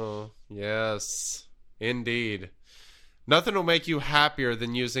 Oh, yes. Indeed. Nothing will make you happier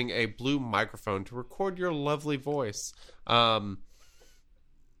than using a blue microphone to record your lovely voice. You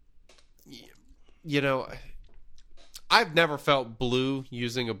know, I've never felt blue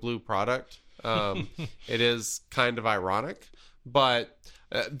using a blue product. It is kind of ironic, but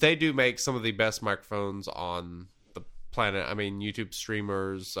they do make some of the best microphones on the planet. I mean, YouTube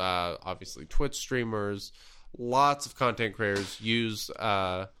streamers, obviously Twitch streamers, lots of content creators use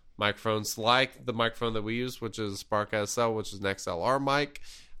microphones like the microphone that we use, which is Spark SL, which is an XLR mic,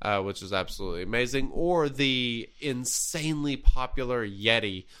 which is absolutely amazing, or the insanely popular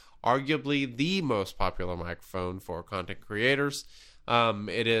Yeti, arguably the most popular microphone for content creators.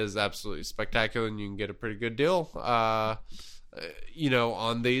 It is absolutely spectacular, and you can get a pretty good deal, on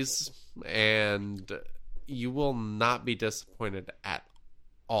these, and you will not be disappointed at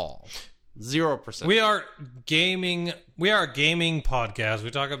all. 0%. We are a gaming podcast.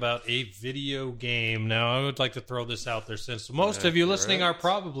 We talk about a video game. Now, I would like to throw this out there, since most of you listening are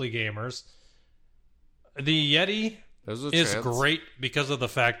probably gamers. The Yeti is great because of the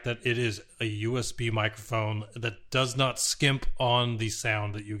fact that it is a USB microphone that does not skimp on the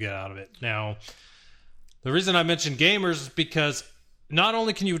sound that you get out of it. Now, the reason I mention gamers is because not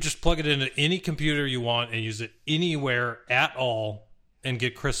only can you just plug it into any computer you want and use it anywhere at all and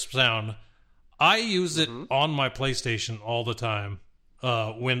get crisp sound, I use it on my PlayStation all the time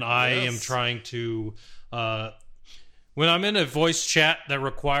when I am trying to... when I'm in a voice chat that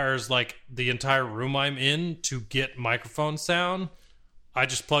requires like the entire room I'm in to get microphone sound, I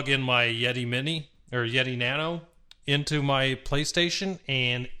just plug in my Yeti Mini or Yeti Nano into my PlayStation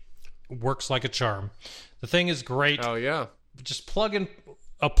and it works like a charm. The thing is great. Oh, yeah. Just plug and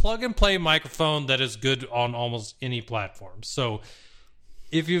play microphone that is good on almost any platform. So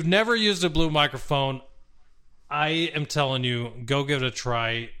if you've never used a blue microphone, I am telling you, go give it a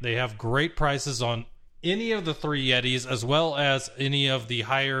try. They have great prices on any of the 3 Yetis, as well as any of the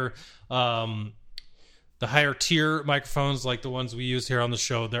higher tier microphones like the ones we use here on the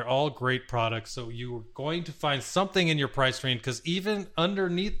show. They're all great products, so you're going to find something in your price range, because even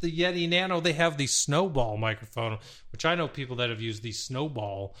underneath the Yeti Nano, they have the Snowball microphone, which I know people that have used the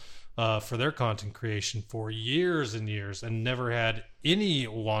Snowball for their content creation for years and years and never had any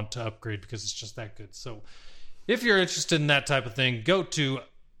want to upgrade because it's just that good. So if you're interested in that type of thing, go to,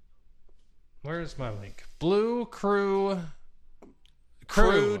 where's my link?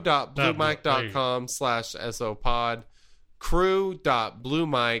 crew.bluemic.com/SOPod.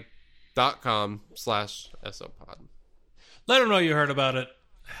 crew.bluemic.com/SOPod. Let them know you heard about it.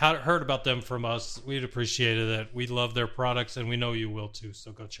 Heard about them from us. We'd appreciate it. We love their products, and we know you will too.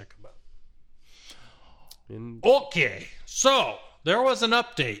 So go check them out. Okay, so there was an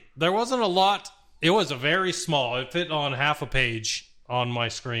update. There wasn't a lot. It was a very small. It fit on half a page on my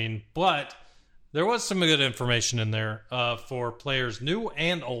screen, but there was some good information in there for players new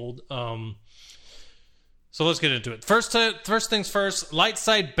and old. So let's get into it. First things first, light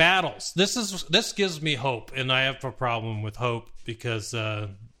side battles. This gives me hope, and I have a problem with hope because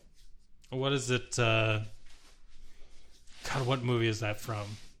what is it? God, what movie is that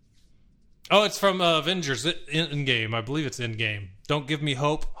from? Oh, it's from Avengers Endgame. I believe it's Endgame. Don't give me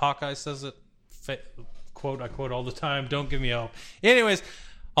hope. Hawkeye says it. I quote all the time. Don't give me hope. Anyways,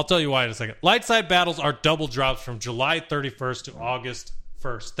 I'll tell you why in a second. Light side battles are double drops from July 31st to August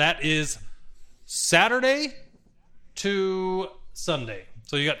 1st. That is Saturday to Sunday.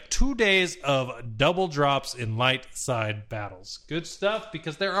 So you got 2 days of double drops in light side battles. Good stuff,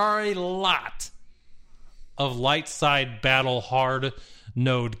 because there are a lot of light side battle hard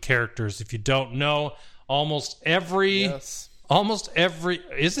node characters. If you don't know, almost every, is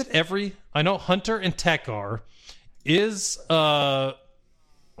it every? I know Hunter and Tekar. Is Wrecker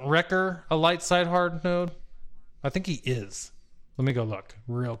a light side hard node? I think he is. Let me go look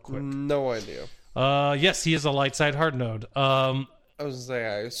real quick. No idea. Yes, he is a light side hard node. I was gonna say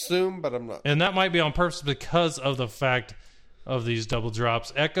I assume, but I'm not. And that might be on purpose because of the fact of these double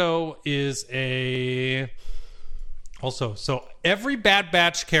drops. Echo is so every Bad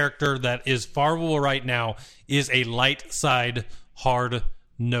Batch character that is farmable right now is a light side hard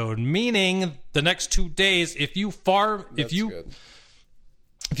node. Meaning the next 2 days, if you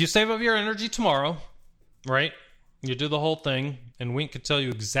save up your energy tomorrow, right? You do the whole thing, and Wink could tell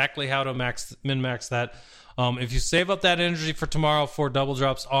you exactly how to min-max that. If you save up that energy for tomorrow for double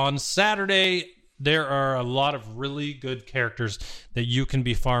drops on Saturday, there are a lot of really good characters that you can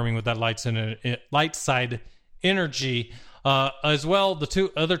be farming with that light side energy. As well,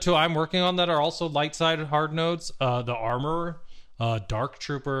 the other two I'm working on that are also light side hard nodes, the Armorer, Dark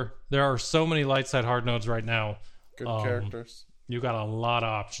Trooper. There are so many light side hard nodes right now. Good characters. You got a lot of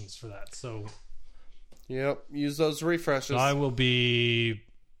options for that. So, yep, use those refreshes. I will be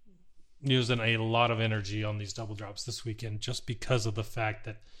using a lot of energy on these double drops this weekend just because of the fact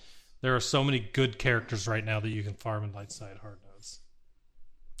that there are so many good characters right now that you can farm in light side hard nodes.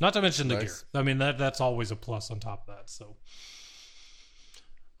 Not to mention the gear. I mean, that's always a plus on top of that. So,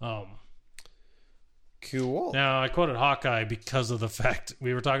 cool. Now, I quoted Hawkeye because of the fact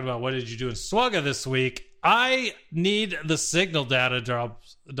we were talking about what did you do in Swugga this week. I need the signal data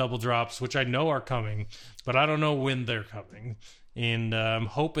double drops, which I know are coming, but I don't know when they're coming. And I'm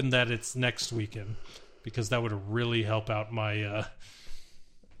hoping that it's next weekend, because that would really help out my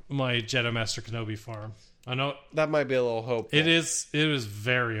my Jedi Master Kenobi farm. I know that might be a little hopeful. It is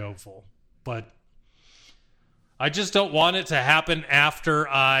very hopeful, but I just don't want it to happen after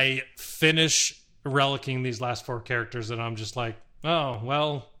I finish relicking these last 4 characters, and I'm just like, oh,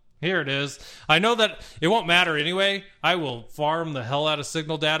 well, here it is. I know that it won't matter anyway. I will farm the hell out of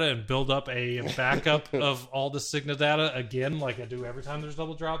signal data and build up a backup of all the signal data again, like I do every time there's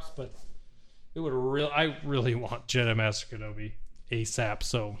double drops, but it would I really want Jedi Master Kenobi ASAP,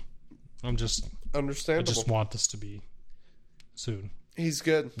 so I'm just understandable. I just want this to be soon. He's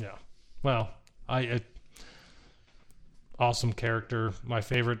good. Yeah. Well, awesome character, my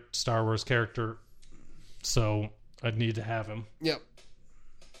favorite Star Wars character, so I'd need to have him. Yep.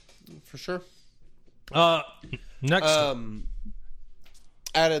 For sure. Next,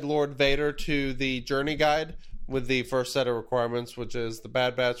 added Lord Vader to the journey guide with the first set of requirements, which is the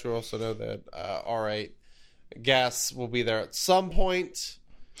Bad Batch. We also know that R8 gas will be there at some point.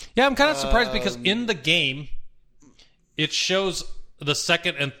 Yeah, I'm kind of surprised because in the game, it shows the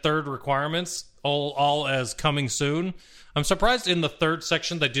second and third requirements all as coming soon. I'm surprised in the third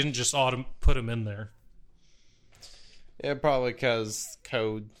section they didn't just put them in there. Yeah, probably because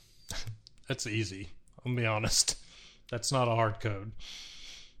code. That's easy. I'll be honest. That's not a hard code.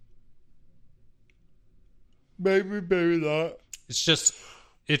 Maybe not. It's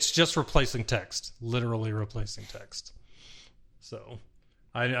just replacing text, literally replacing text. So,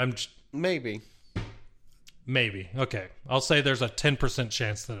 I'm maybe okay. I'll say there's a 10%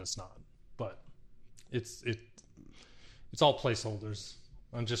 chance that it's not, but it's all placeholders.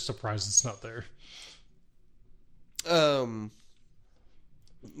 I'm just surprised it's not there.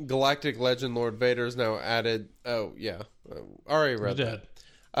 Galactic Legend Lord Vader is now added. Oh yeah, already read that.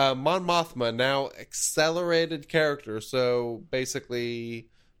 Mon Mothma now accelerated character, so basically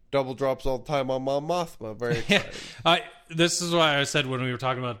double drops all the time on Mon Mothma. Very exciting. This is why I said when we were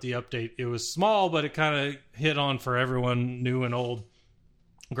talking about the update, it was small, but it kind of hit on for everyone, new and old.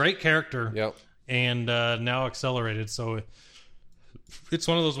 Great character. Yep. And now accelerated, so it's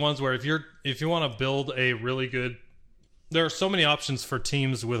one of those ones where if you want to build a really good, there are so many options for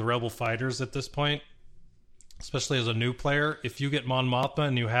teams with Rebel fighters at this point, especially as a new player. If you get Mon Mothma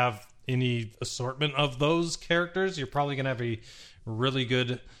and you have any assortment of those characters, you're probably going to have a really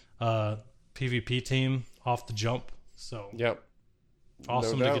good PvP team off the jump. So, yep,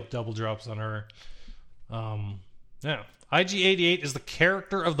 awesome to get double drops on her. Yeah, IG-88 is the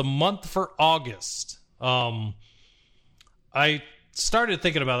character of the month for August. I started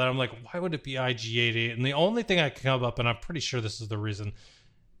thinking about that. I'm like, why would it be IG-88? And the only thing I can come up, and I'm pretty sure this is the reason.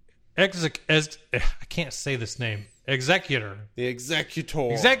 I can't say this name. Executor. The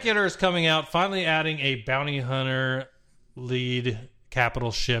Executor. Executor is coming out, finally adding a bounty hunter lead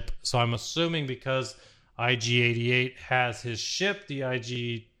capital ship. So I'm assuming because IG-88 has his ship, the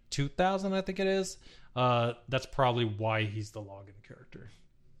IG-2000, I think it is. That's probably why he's the login character.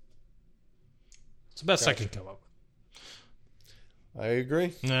 It's the best I can come up with. I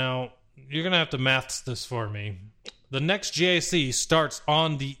agree. Now, you're going to have to math this for me. The next GAC starts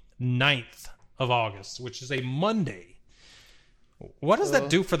on the 9th of August, which is a Monday. What does that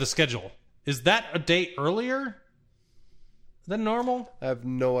do for the schedule? Is that a day earlier than normal? I have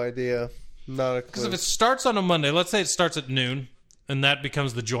no idea. Not a clue. Because if it starts on a Monday, let's say it starts at noon, and that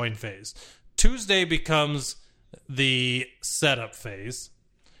becomes the join phase. Tuesday becomes the setup phase.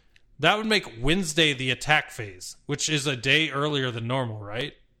 That would make Wednesday the attack phase, which is a day earlier than normal,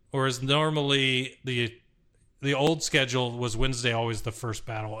 right? Or is normally the old schedule was Wednesday always the first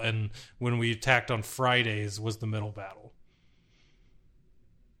battle, and when we attacked on Fridays was the middle battle?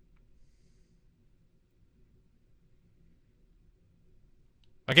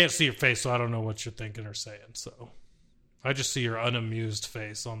 I can't see your face, so I don't know what you're thinking or saying. So I just see your unamused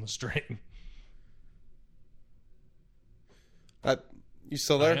face on the stream. You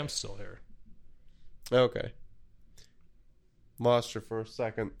still there? I am still here. Okay. Lost you for a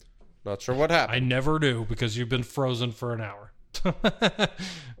second. Not sure what happened. I never do because you've been frozen for an hour.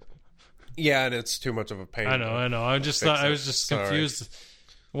 Yeah, and it's too much of a pain. I know. I was just confused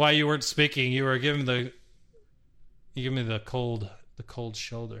why you weren't speaking. You were giving me the cold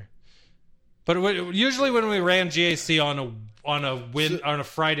shoulder. But usually when we ran GAC on a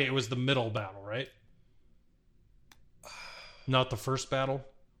Friday, it was the middle battle, right? Not the first battle.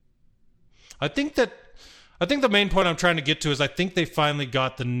 I think the main point I'm trying to get to is I think they finally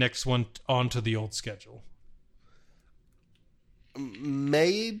got the next one onto the old schedule.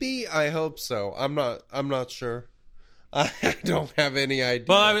 Maybe. I hope so. I'm not sure. I don't have any idea.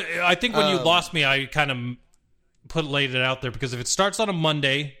 Well, I think when you lost me, I kind of laid it out there because if it starts on a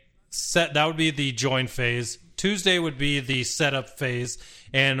Monday, that would be the join phase. Tuesday would be the setup phase,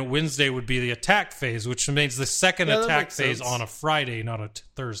 and Wednesday would be the attack phase, which means the second attack phase on a Friday, not a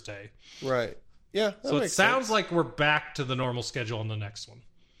Thursday. Right. Yeah. So it sounds like we're back to the normal schedule on the next one,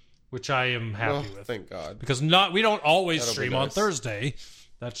 which I am happy with. Thank God. Because we don't always stream on Thursday.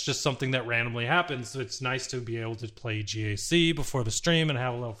 That's just something that randomly happens. So it's nice to be able to play GAC before the stream and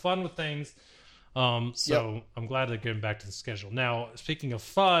have a little fun with things. I'm glad they're getting back to the schedule. Now, speaking of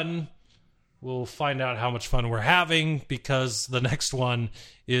fun, we'll find out how much fun we're having because the next one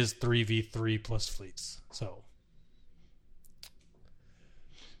is 3v3 plus fleets. So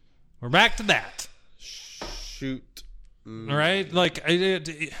we're back to that. Shoot. All right? Like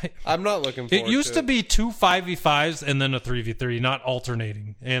I'm not looking forward to it. It used to be 2 5v5s and then a 3v3, not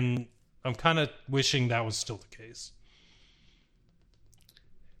alternating. And I'm kind of wishing that was still the case.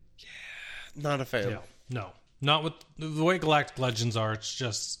 Not a fan. Yeah, no. Not with the way Galactic Legends are. It's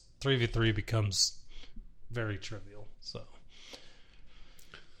just 3v3 becomes very trivial. So,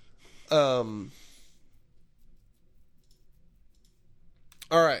 all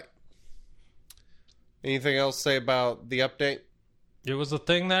right. Anything else to say about the update? It was a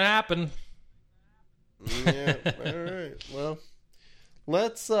thing that happened. Yeah. All right. Well,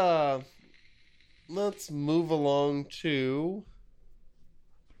 let's move along to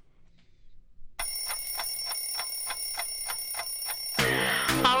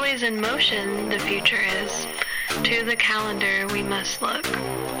always in motion, the future is. To the calendar we must look.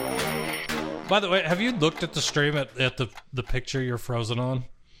 By the way, have you looked at the stream at the picture you're frozen on?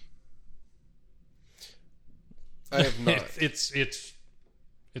 I have not. It's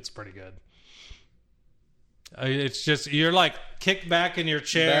pretty good. It's just you're like kicked back in your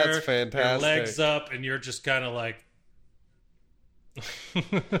chair. That's fantastic. Your legs up, and you're just kind of like.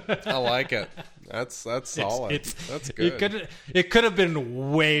 I like it. That's solid. That's good. It could have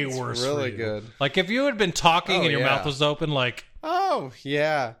been way worse. Really for you. good. Like if you had been talking and your mouth was open, like. Oh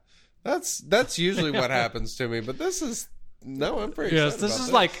yeah, that's usually what happens to me. But this is I'm pretty. Yes, this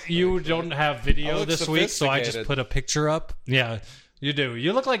is like you don't have video this week, so I just put a picture up. Yeah. You do.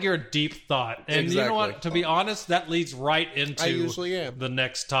 You look like you're a deep thought. And You know what? To be honest, that leads right into the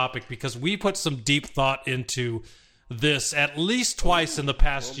next topic because we put some deep thought into this at least twice in the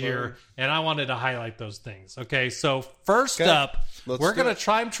past year, and I wanted to highlight those things. Okay, so first up, we're going to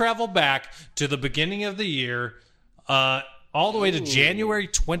time travel back to the beginning of the year, all the way to January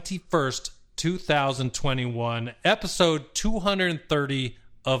 21st, 2021, episode 230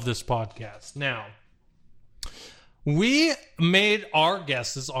 of this podcast. Now, we made our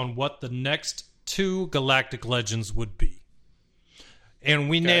guesses on what the next 2 Galactic Legends would be. And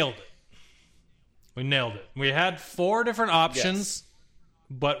we nailed it. We nailed it. We had 4 different options,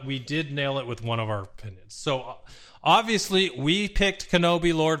 but we did nail it with one of our opinions. So, obviously, we picked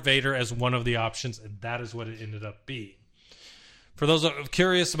Kenobi Lord Vader as one of the options, and that is what it ended up being. For those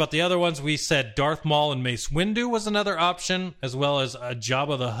curious about the other ones, we said Darth Maul and Mace Windu was another option, as well as a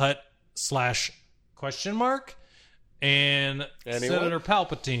Jabba the Hutt / ? And Senator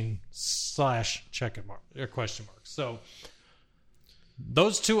Palpatine / question mark. So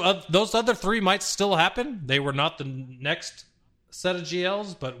those other 3 might still happen. They were not the next set of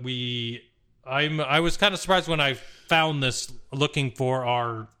GLs, but I was kind of surprised when I found this looking for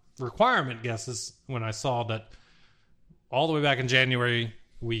our requirement guesses when I saw that all the way back in January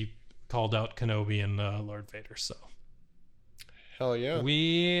we called out Kenobi and Lord Vader. So hell yeah,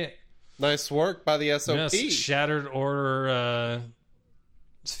 nice work by the SOP. Yes, Shattered Order,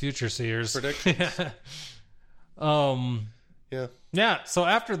 Future Seers. Predictions. Yeah, so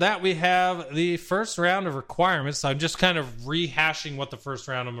after that, we have the first round of requirements. I'm just kind of rehashing what the first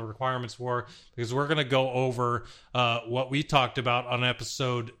round of requirements were, because we're going to go over what we talked about on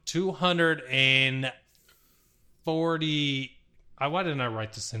episode 240. Why didn't I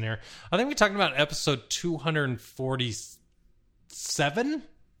write this in here? I think we talked about episode 247.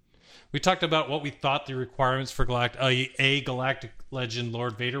 We talked about what we thought the requirements for a Galactic Legend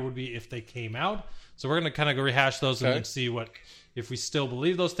Lord Vader would be if they came out. So we're going to kind of rehash those and then see if we still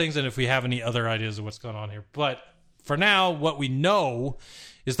believe those things and if we have any other ideas of what's going on here. But for now, what we know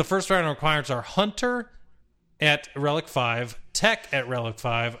is the first round of requirements are Hunter at Relic 5, Tech at Relic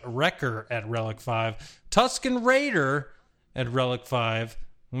 5, Wrecker at Relic 5, Tusken Raider at Relic 5.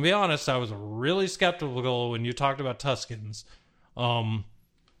 To be honest, I was really skeptical when you talked about Tuskens. Padme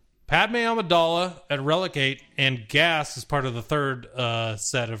Amidala at Relic 8, and Gas is part of the third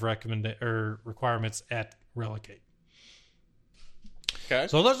set of requirements at Relic 8. Okay.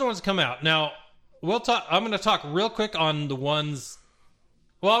 So those are the ones that come out. Now, I'm going to talk real quick on the ones.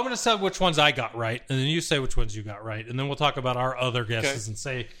 Well, I'm going to say which ones I got right, and then you say which ones you got right, and then we'll talk about our other guesses and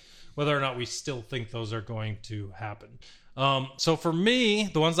say whether or not we still think those are going to happen. So for me,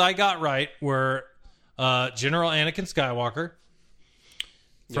 the ones I got right were General Anakin Skywalker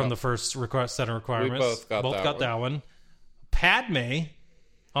from the first set of requirements. We both got that one. Padme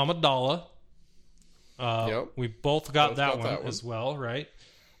Amidala. We both got that one as well, right?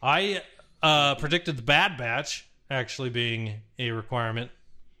 I predicted the Bad Batch actually being a requirement.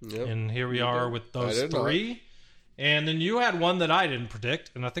 Yep. And here we are with those 3. And then you had one that I didn't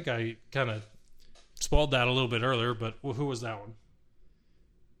predict, and I think I kind of spoiled that a little bit earlier, but who was that one?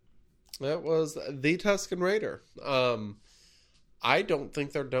 That was the Tusken Raider. I don't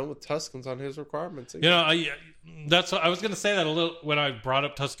think they're done with Tuskens on his requirements again. You know, that's what I was going to say that a little when I brought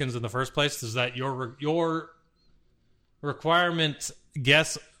up Tuskens in the first place, is that your requirement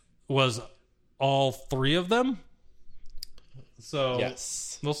guess was all 3 of them. So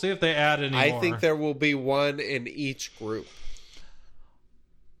yes, we'll see if they add any more. I think there will be one in each group.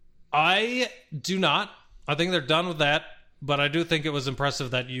 I do not. I think they're done with that. But I do think it was impressive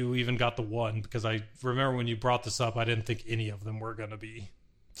that you even got the 1, because I remember when you brought this up, I didn't think any of them were going to be.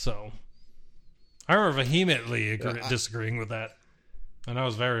 So I remember vehemently disagreeing with that, and I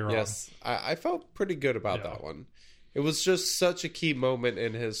was very wrong. Yes, I felt pretty good about that one. It was just such a key moment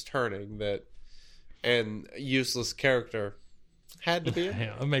in his turning and useless character had to be in.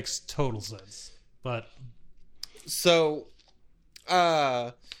 Yeah, it makes total sense. But so,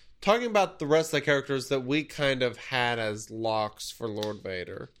 talking about the rest of the characters that we kind of had as locks for Lord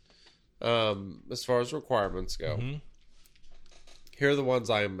Vader, as far as requirements go. Mm-hmm. Here are the ones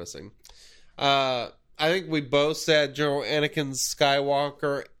I am missing. I think we both said General Anakin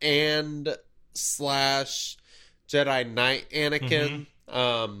Skywalker and / Jedi Knight Anakin.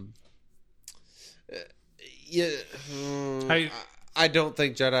 I don't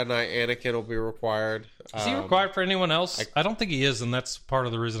think Jedi Knight Anakin will be required. Is he required for anyone else? I don't think he is, and that's part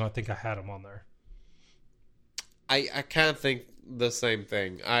of the reason I think I had him on there. I kind of think the same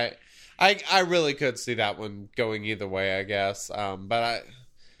thing. I really could see that one going either way, I guess. But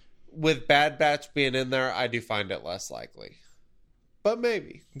with Bad Batch being in there, I do find it less likely. But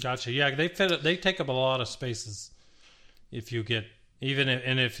maybe. Gotcha. Yeah, they fit. They take up a lot of spaces. If you get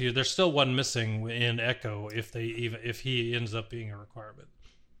there's still one missing in Echo if he ends up being a requirement.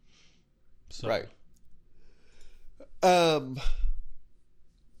 So. Right.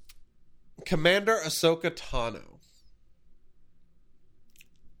 Commander Ahsoka Tano.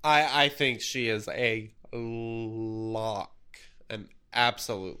 I think she is a lock, an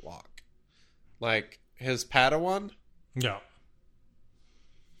absolute lock. Like his Padawan. Yeah.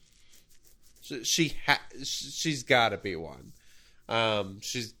 She's got to be one.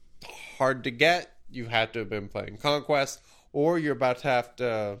 She's hard to get. You have to have been playing Conquest, or you're about to have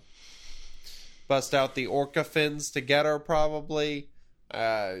to bust out the Orca fins to get her. Probably.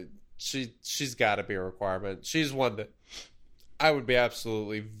 She's got to be a requirement. She's one that I would be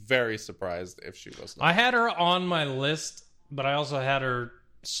absolutely very surprised if she was not. I had her on my list, but I also had her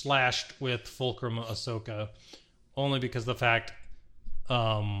slashed with Fulcrum Ahsoka, only because of the fact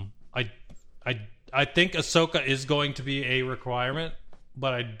I think Ahsoka is going to be a requirement,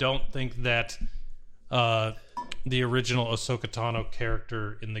 but I don't think that the original Ahsoka Tano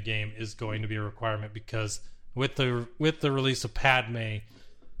character in the game is going to be a requirement, because with the release of Padme,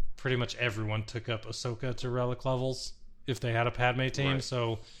 pretty much everyone took up Ahsoka to relic levels if they had a Padme team. Right.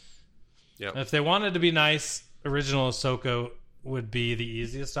 So if they wanted to be nice, original Ahsoka would be the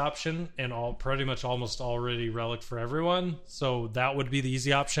easiest option, and pretty much almost already relic for everyone. So that would be the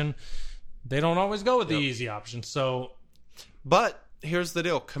easy option. They don't always go with the easy option. So, but here's the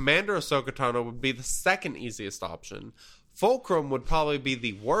deal: Commander Ahsoka Tano would be the second easiest option. Fulcrum would probably be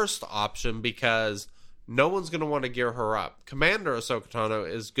the worst option because no one's going to want to gear her up. Commander Ahsoka Tano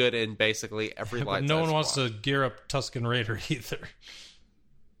is good in basically every light. No one wants to gear up Tusken Raider either.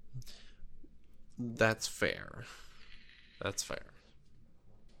 That's fair. That's fair.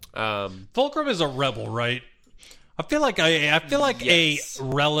 Fulcrum is a rebel, right? I feel like yes. A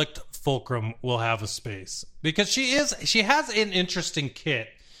relic Fulcrum will have a space, because she has an interesting kit,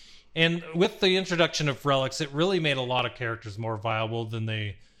 and with the introduction of relics, it really made a lot of characters more viable than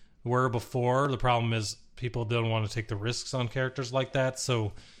they were before. The problem is people don't want to take the risks on characters like that.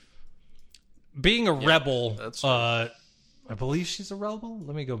 So being a rebel, I believe she's a rebel.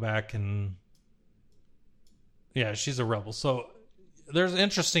 Let me go back and she's a rebel. So there's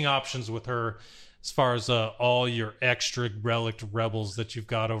interesting options with her as far as all your extra relic rebels that you've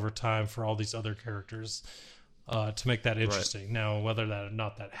got over time for all these other characters to make that interesting. Right. Now, whether that or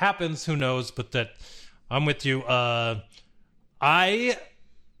not that happens, who knows? But that I'm with you.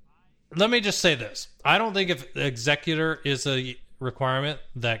 Let me just say this. I don't think if Executor is a requirement,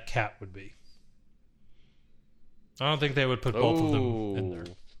 that Cat would be. I don't think they would put both of them in there.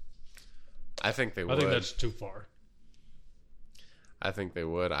 I think they would. I think that's too far. I think they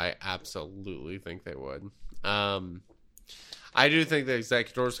would. I absolutely think they would. I do think the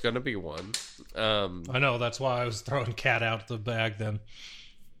Executor is going to be one. I know. That's why I was throwing Cat out the bag then.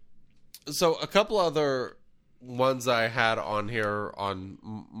 So a couple other ones I had on here on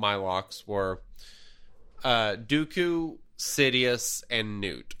my locks were Dooku, Sidious, and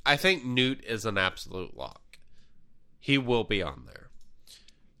Newt. I think Newt is an absolute lock. He will be on there.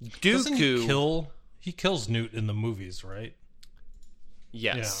 Dooku... He kills Newt in the movies, right?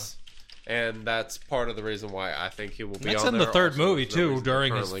 Yes. Yeah. And that's part of the reason why I think he will be that's on there. That's in the third movie, too,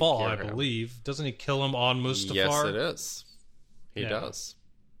 during his fall, I believe. Doesn't he kill him on Mustafar? Yes, it is. He does.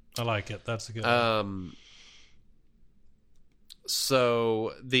 I like it. That's a good one.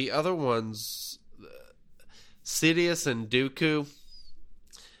 So, the other ones, Sidious and Dooku,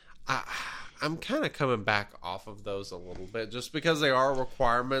 I'm kind of coming back off of those a little bit, just because they are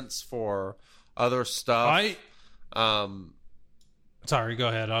requirements for other stuff. Sorry, go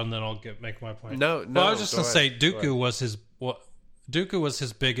ahead, and then I'll make my point. No. Well, I was just going to say Dooku was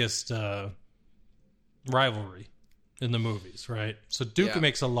his biggest rivalry in the movies, right? So Dooku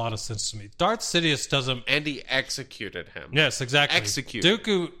makes a lot of sense to me. Darth Sidious doesn't, and he executed him. Yes, exactly.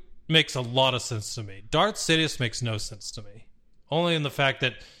 Dooku makes a lot of sense to me. Darth Sidious makes no sense to me. Only in the fact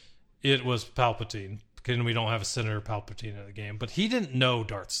that it was Palpatine, because we don't have a Senator Palpatine in the game. But he didn't know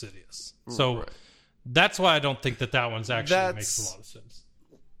Darth Sidious. So that's why I don't think that one's actually makes a lot of sense.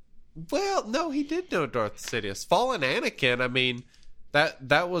 Well, no, he did know Darth Sidious. Fallen Anakin, I mean,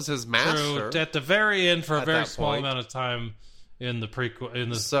 that was his master. True. At the very end, for a very small amount of time in the prequel, in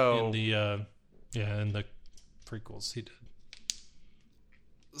the prequels, he did.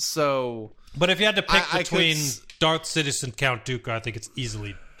 So, but if you had to pick between Darth Sidious and Count Dooku, I think it's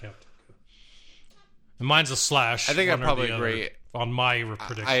easily Count Dooku. And mine's a slash. I think I probably agree on my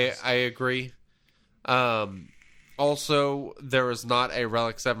predictions. I agree. Also, there is not a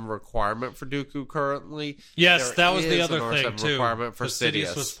Relic 7 requirement for Dooku currently. Yes, that was the other thing too. Requirement for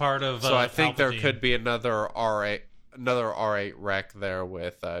Sidious was part of. So I think Palpatine. there could be another R8 wreck there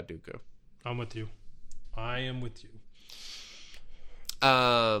with Dooku. I'm with you. I am with you.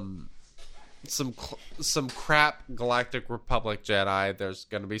 Some crap Galactic Republic Jedi. There's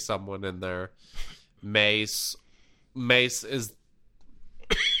going to be someone in there. Mace is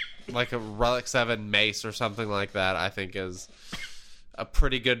like a Relic 7 Mace or something like that. I think is a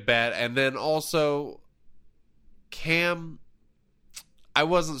pretty good bet. And then also Cam, I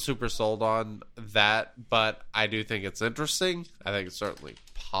wasn't super sold on that, but I do think it's interesting. I think it's certainly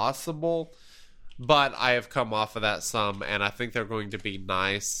possible. But I have come off of that some, and I think they're going to be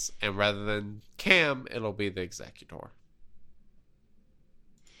nice. And rather than Cam, it'll be the Executor. All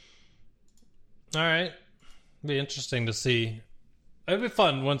right. Be interesting to see. It'll be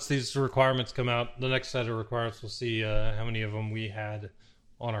fun once these requirements come out. The next set of requirements, we'll see how many of them we had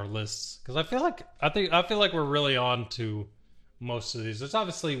on our lists. Because I feel like we're really on to most of these. There's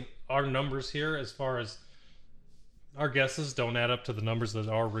obviously our numbers here as far as our guesses don't add up to the numbers that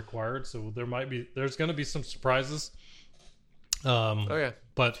are required, so there's going to be some surprises.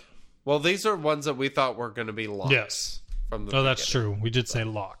 But these are ones that we thought were going to be locked. Yes, from the that's true. We did say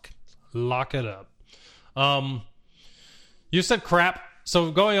lock it up. You said crap.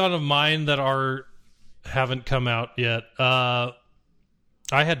 So going on of mine that haven't come out yet. I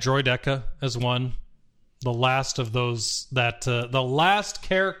had Droideka as one, the last of those the last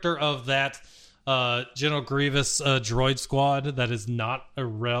character of that. General Grievous droid squad that is not a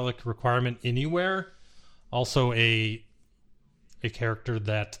relic requirement anywhere. Also a character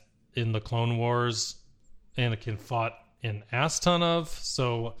that in the Clone Wars Anakin fought an ass ton of.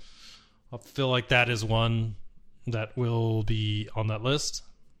 So I feel like that is one that will be on that list.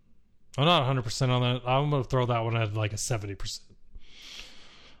 I'm not 100% on that. I'm going to throw that one at like a 70%.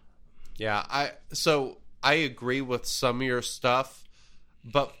 Yeah, I agree with some of your stuff.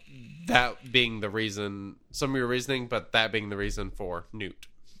 But that being the reason, some of your reasoning, but that being the reason for Newt.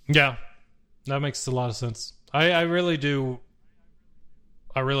 Yeah, that makes a lot of sense. I really do.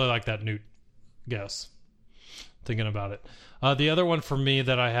 I really like that Newt guess. Thinking about it. The other one for me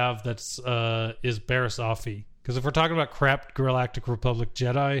that I have that's is Barriss Offee. Because if we're talking about crap Galactic Republic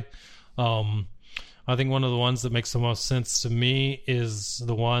Jedi, I think one of the ones that makes the most sense to me is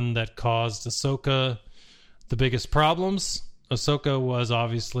the one that caused Ahsoka the biggest problems. Ahsoka was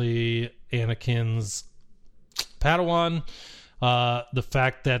obviously Anakin's Padawan. The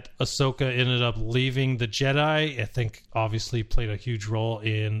fact that Ahsoka ended up leaving the Jedi, I think, obviously played a huge role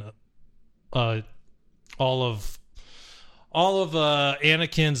in all of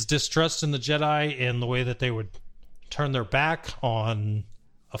Anakin's distrust in the Jedi and the way that they would turn their back on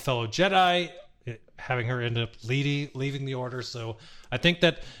a fellow Jedi, having her end up leaving the Order. So I think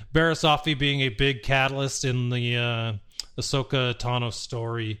that Barriss Offee being a big catalyst in the Ahsoka Tano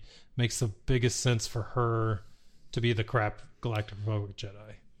story makes the biggest sense for her to be the crap Galactic Republic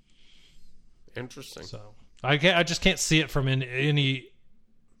Jedi. Interesting. So I just can't see it from any.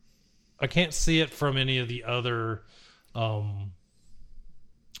 I can't see it from any of the other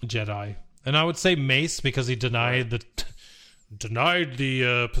Jedi, and I would say Mace because he denied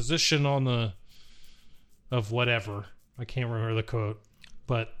the position on the of whatever. I can't remember the quote,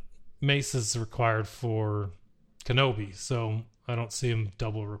 but Mace is required for Kenobi, so I don't see him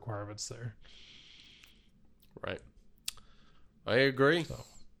double requirements there. Right. I agree. So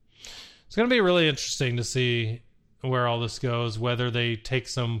it's going to be really interesting to see where all this goes, whether they take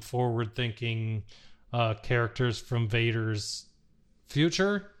some forward-thinking characters from Vader's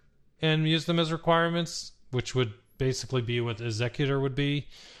future and use them as requirements, which would basically be what the Executor would be.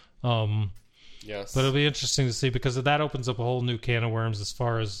 Yes. But it'll be interesting to see because that opens up a whole new can of worms as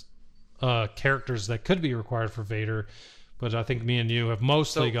far as characters that could be required for Vader, but I think me and you have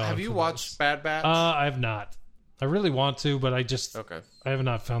mostly gone. Have you watched Bad Batch? I have not. I really want to, but I have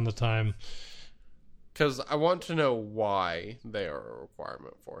not found the time. Because I want to know why they are a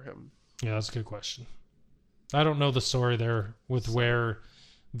requirement for him. Yeah, that's a good question. I don't know the story there with where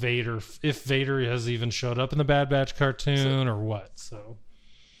Vader, if Vader has even showed up in the Bad Batch cartoon or what.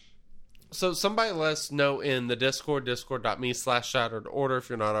 So somebody let us know in the Discord, discord.me/shattered order if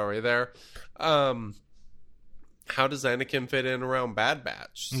you're not already there. How does Anakin fit in around Bad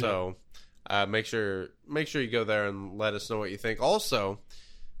Batch? So make sure you go there and let us know what you think. Also,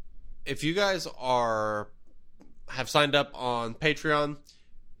 if you guys have signed up on Patreon,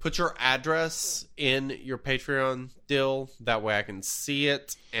 put your address in your Patreon deal. That way I can see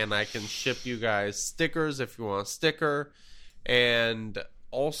it and I can ship you guys stickers if you want a sticker. And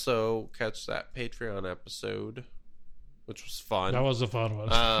also catch that Patreon episode, which was fun. That was a fun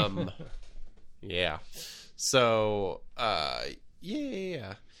one. Yeah. So,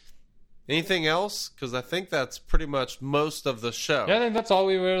 yeah. Anything else? Because I think that's pretty much most of the show. Yeah, I think that's all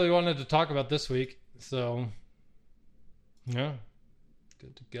we really wanted to talk about this week. So, yeah.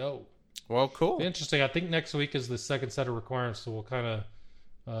 Good to go. Well, cool. Interesting. I think next week is the second set of requirements, so we'll kind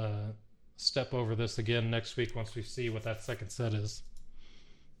of step over this again next week once we see what that second set is.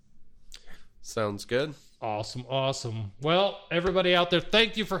 Sounds good. Awesome. Well, everybody out there,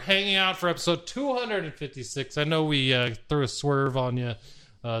 thank you for hanging out for episode 256. I know we threw a swerve on you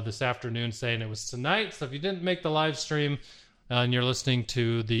this afternoon saying it was tonight, so if you didn't make the live stream and you're listening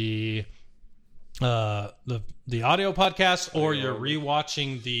to the audio podcast or you're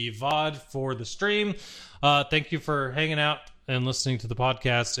rewatching the VOD for the stream, thank you for hanging out and listening to the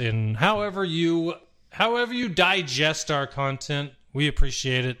podcast, and however you digest our content, we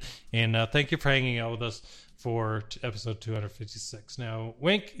appreciate it, and thank you for hanging out with us for episode 256. Now,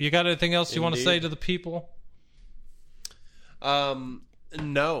 Wink, you got anything else you want to say to the people?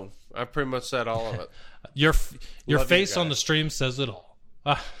 No, I pretty much said all of it. Your face on the stream says it all.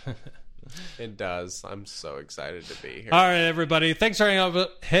 It does. I'm so excited to be here. All right, everybody. Thanks for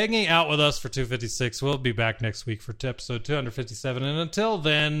hanging out with us for 256. We'll be back next week for episode 257. And until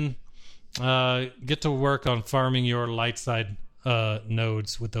then, get to work on farming your light side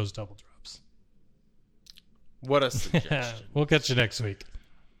nodes with those double drops. What a suggestion. We'll catch you next week.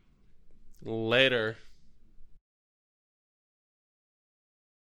 Later.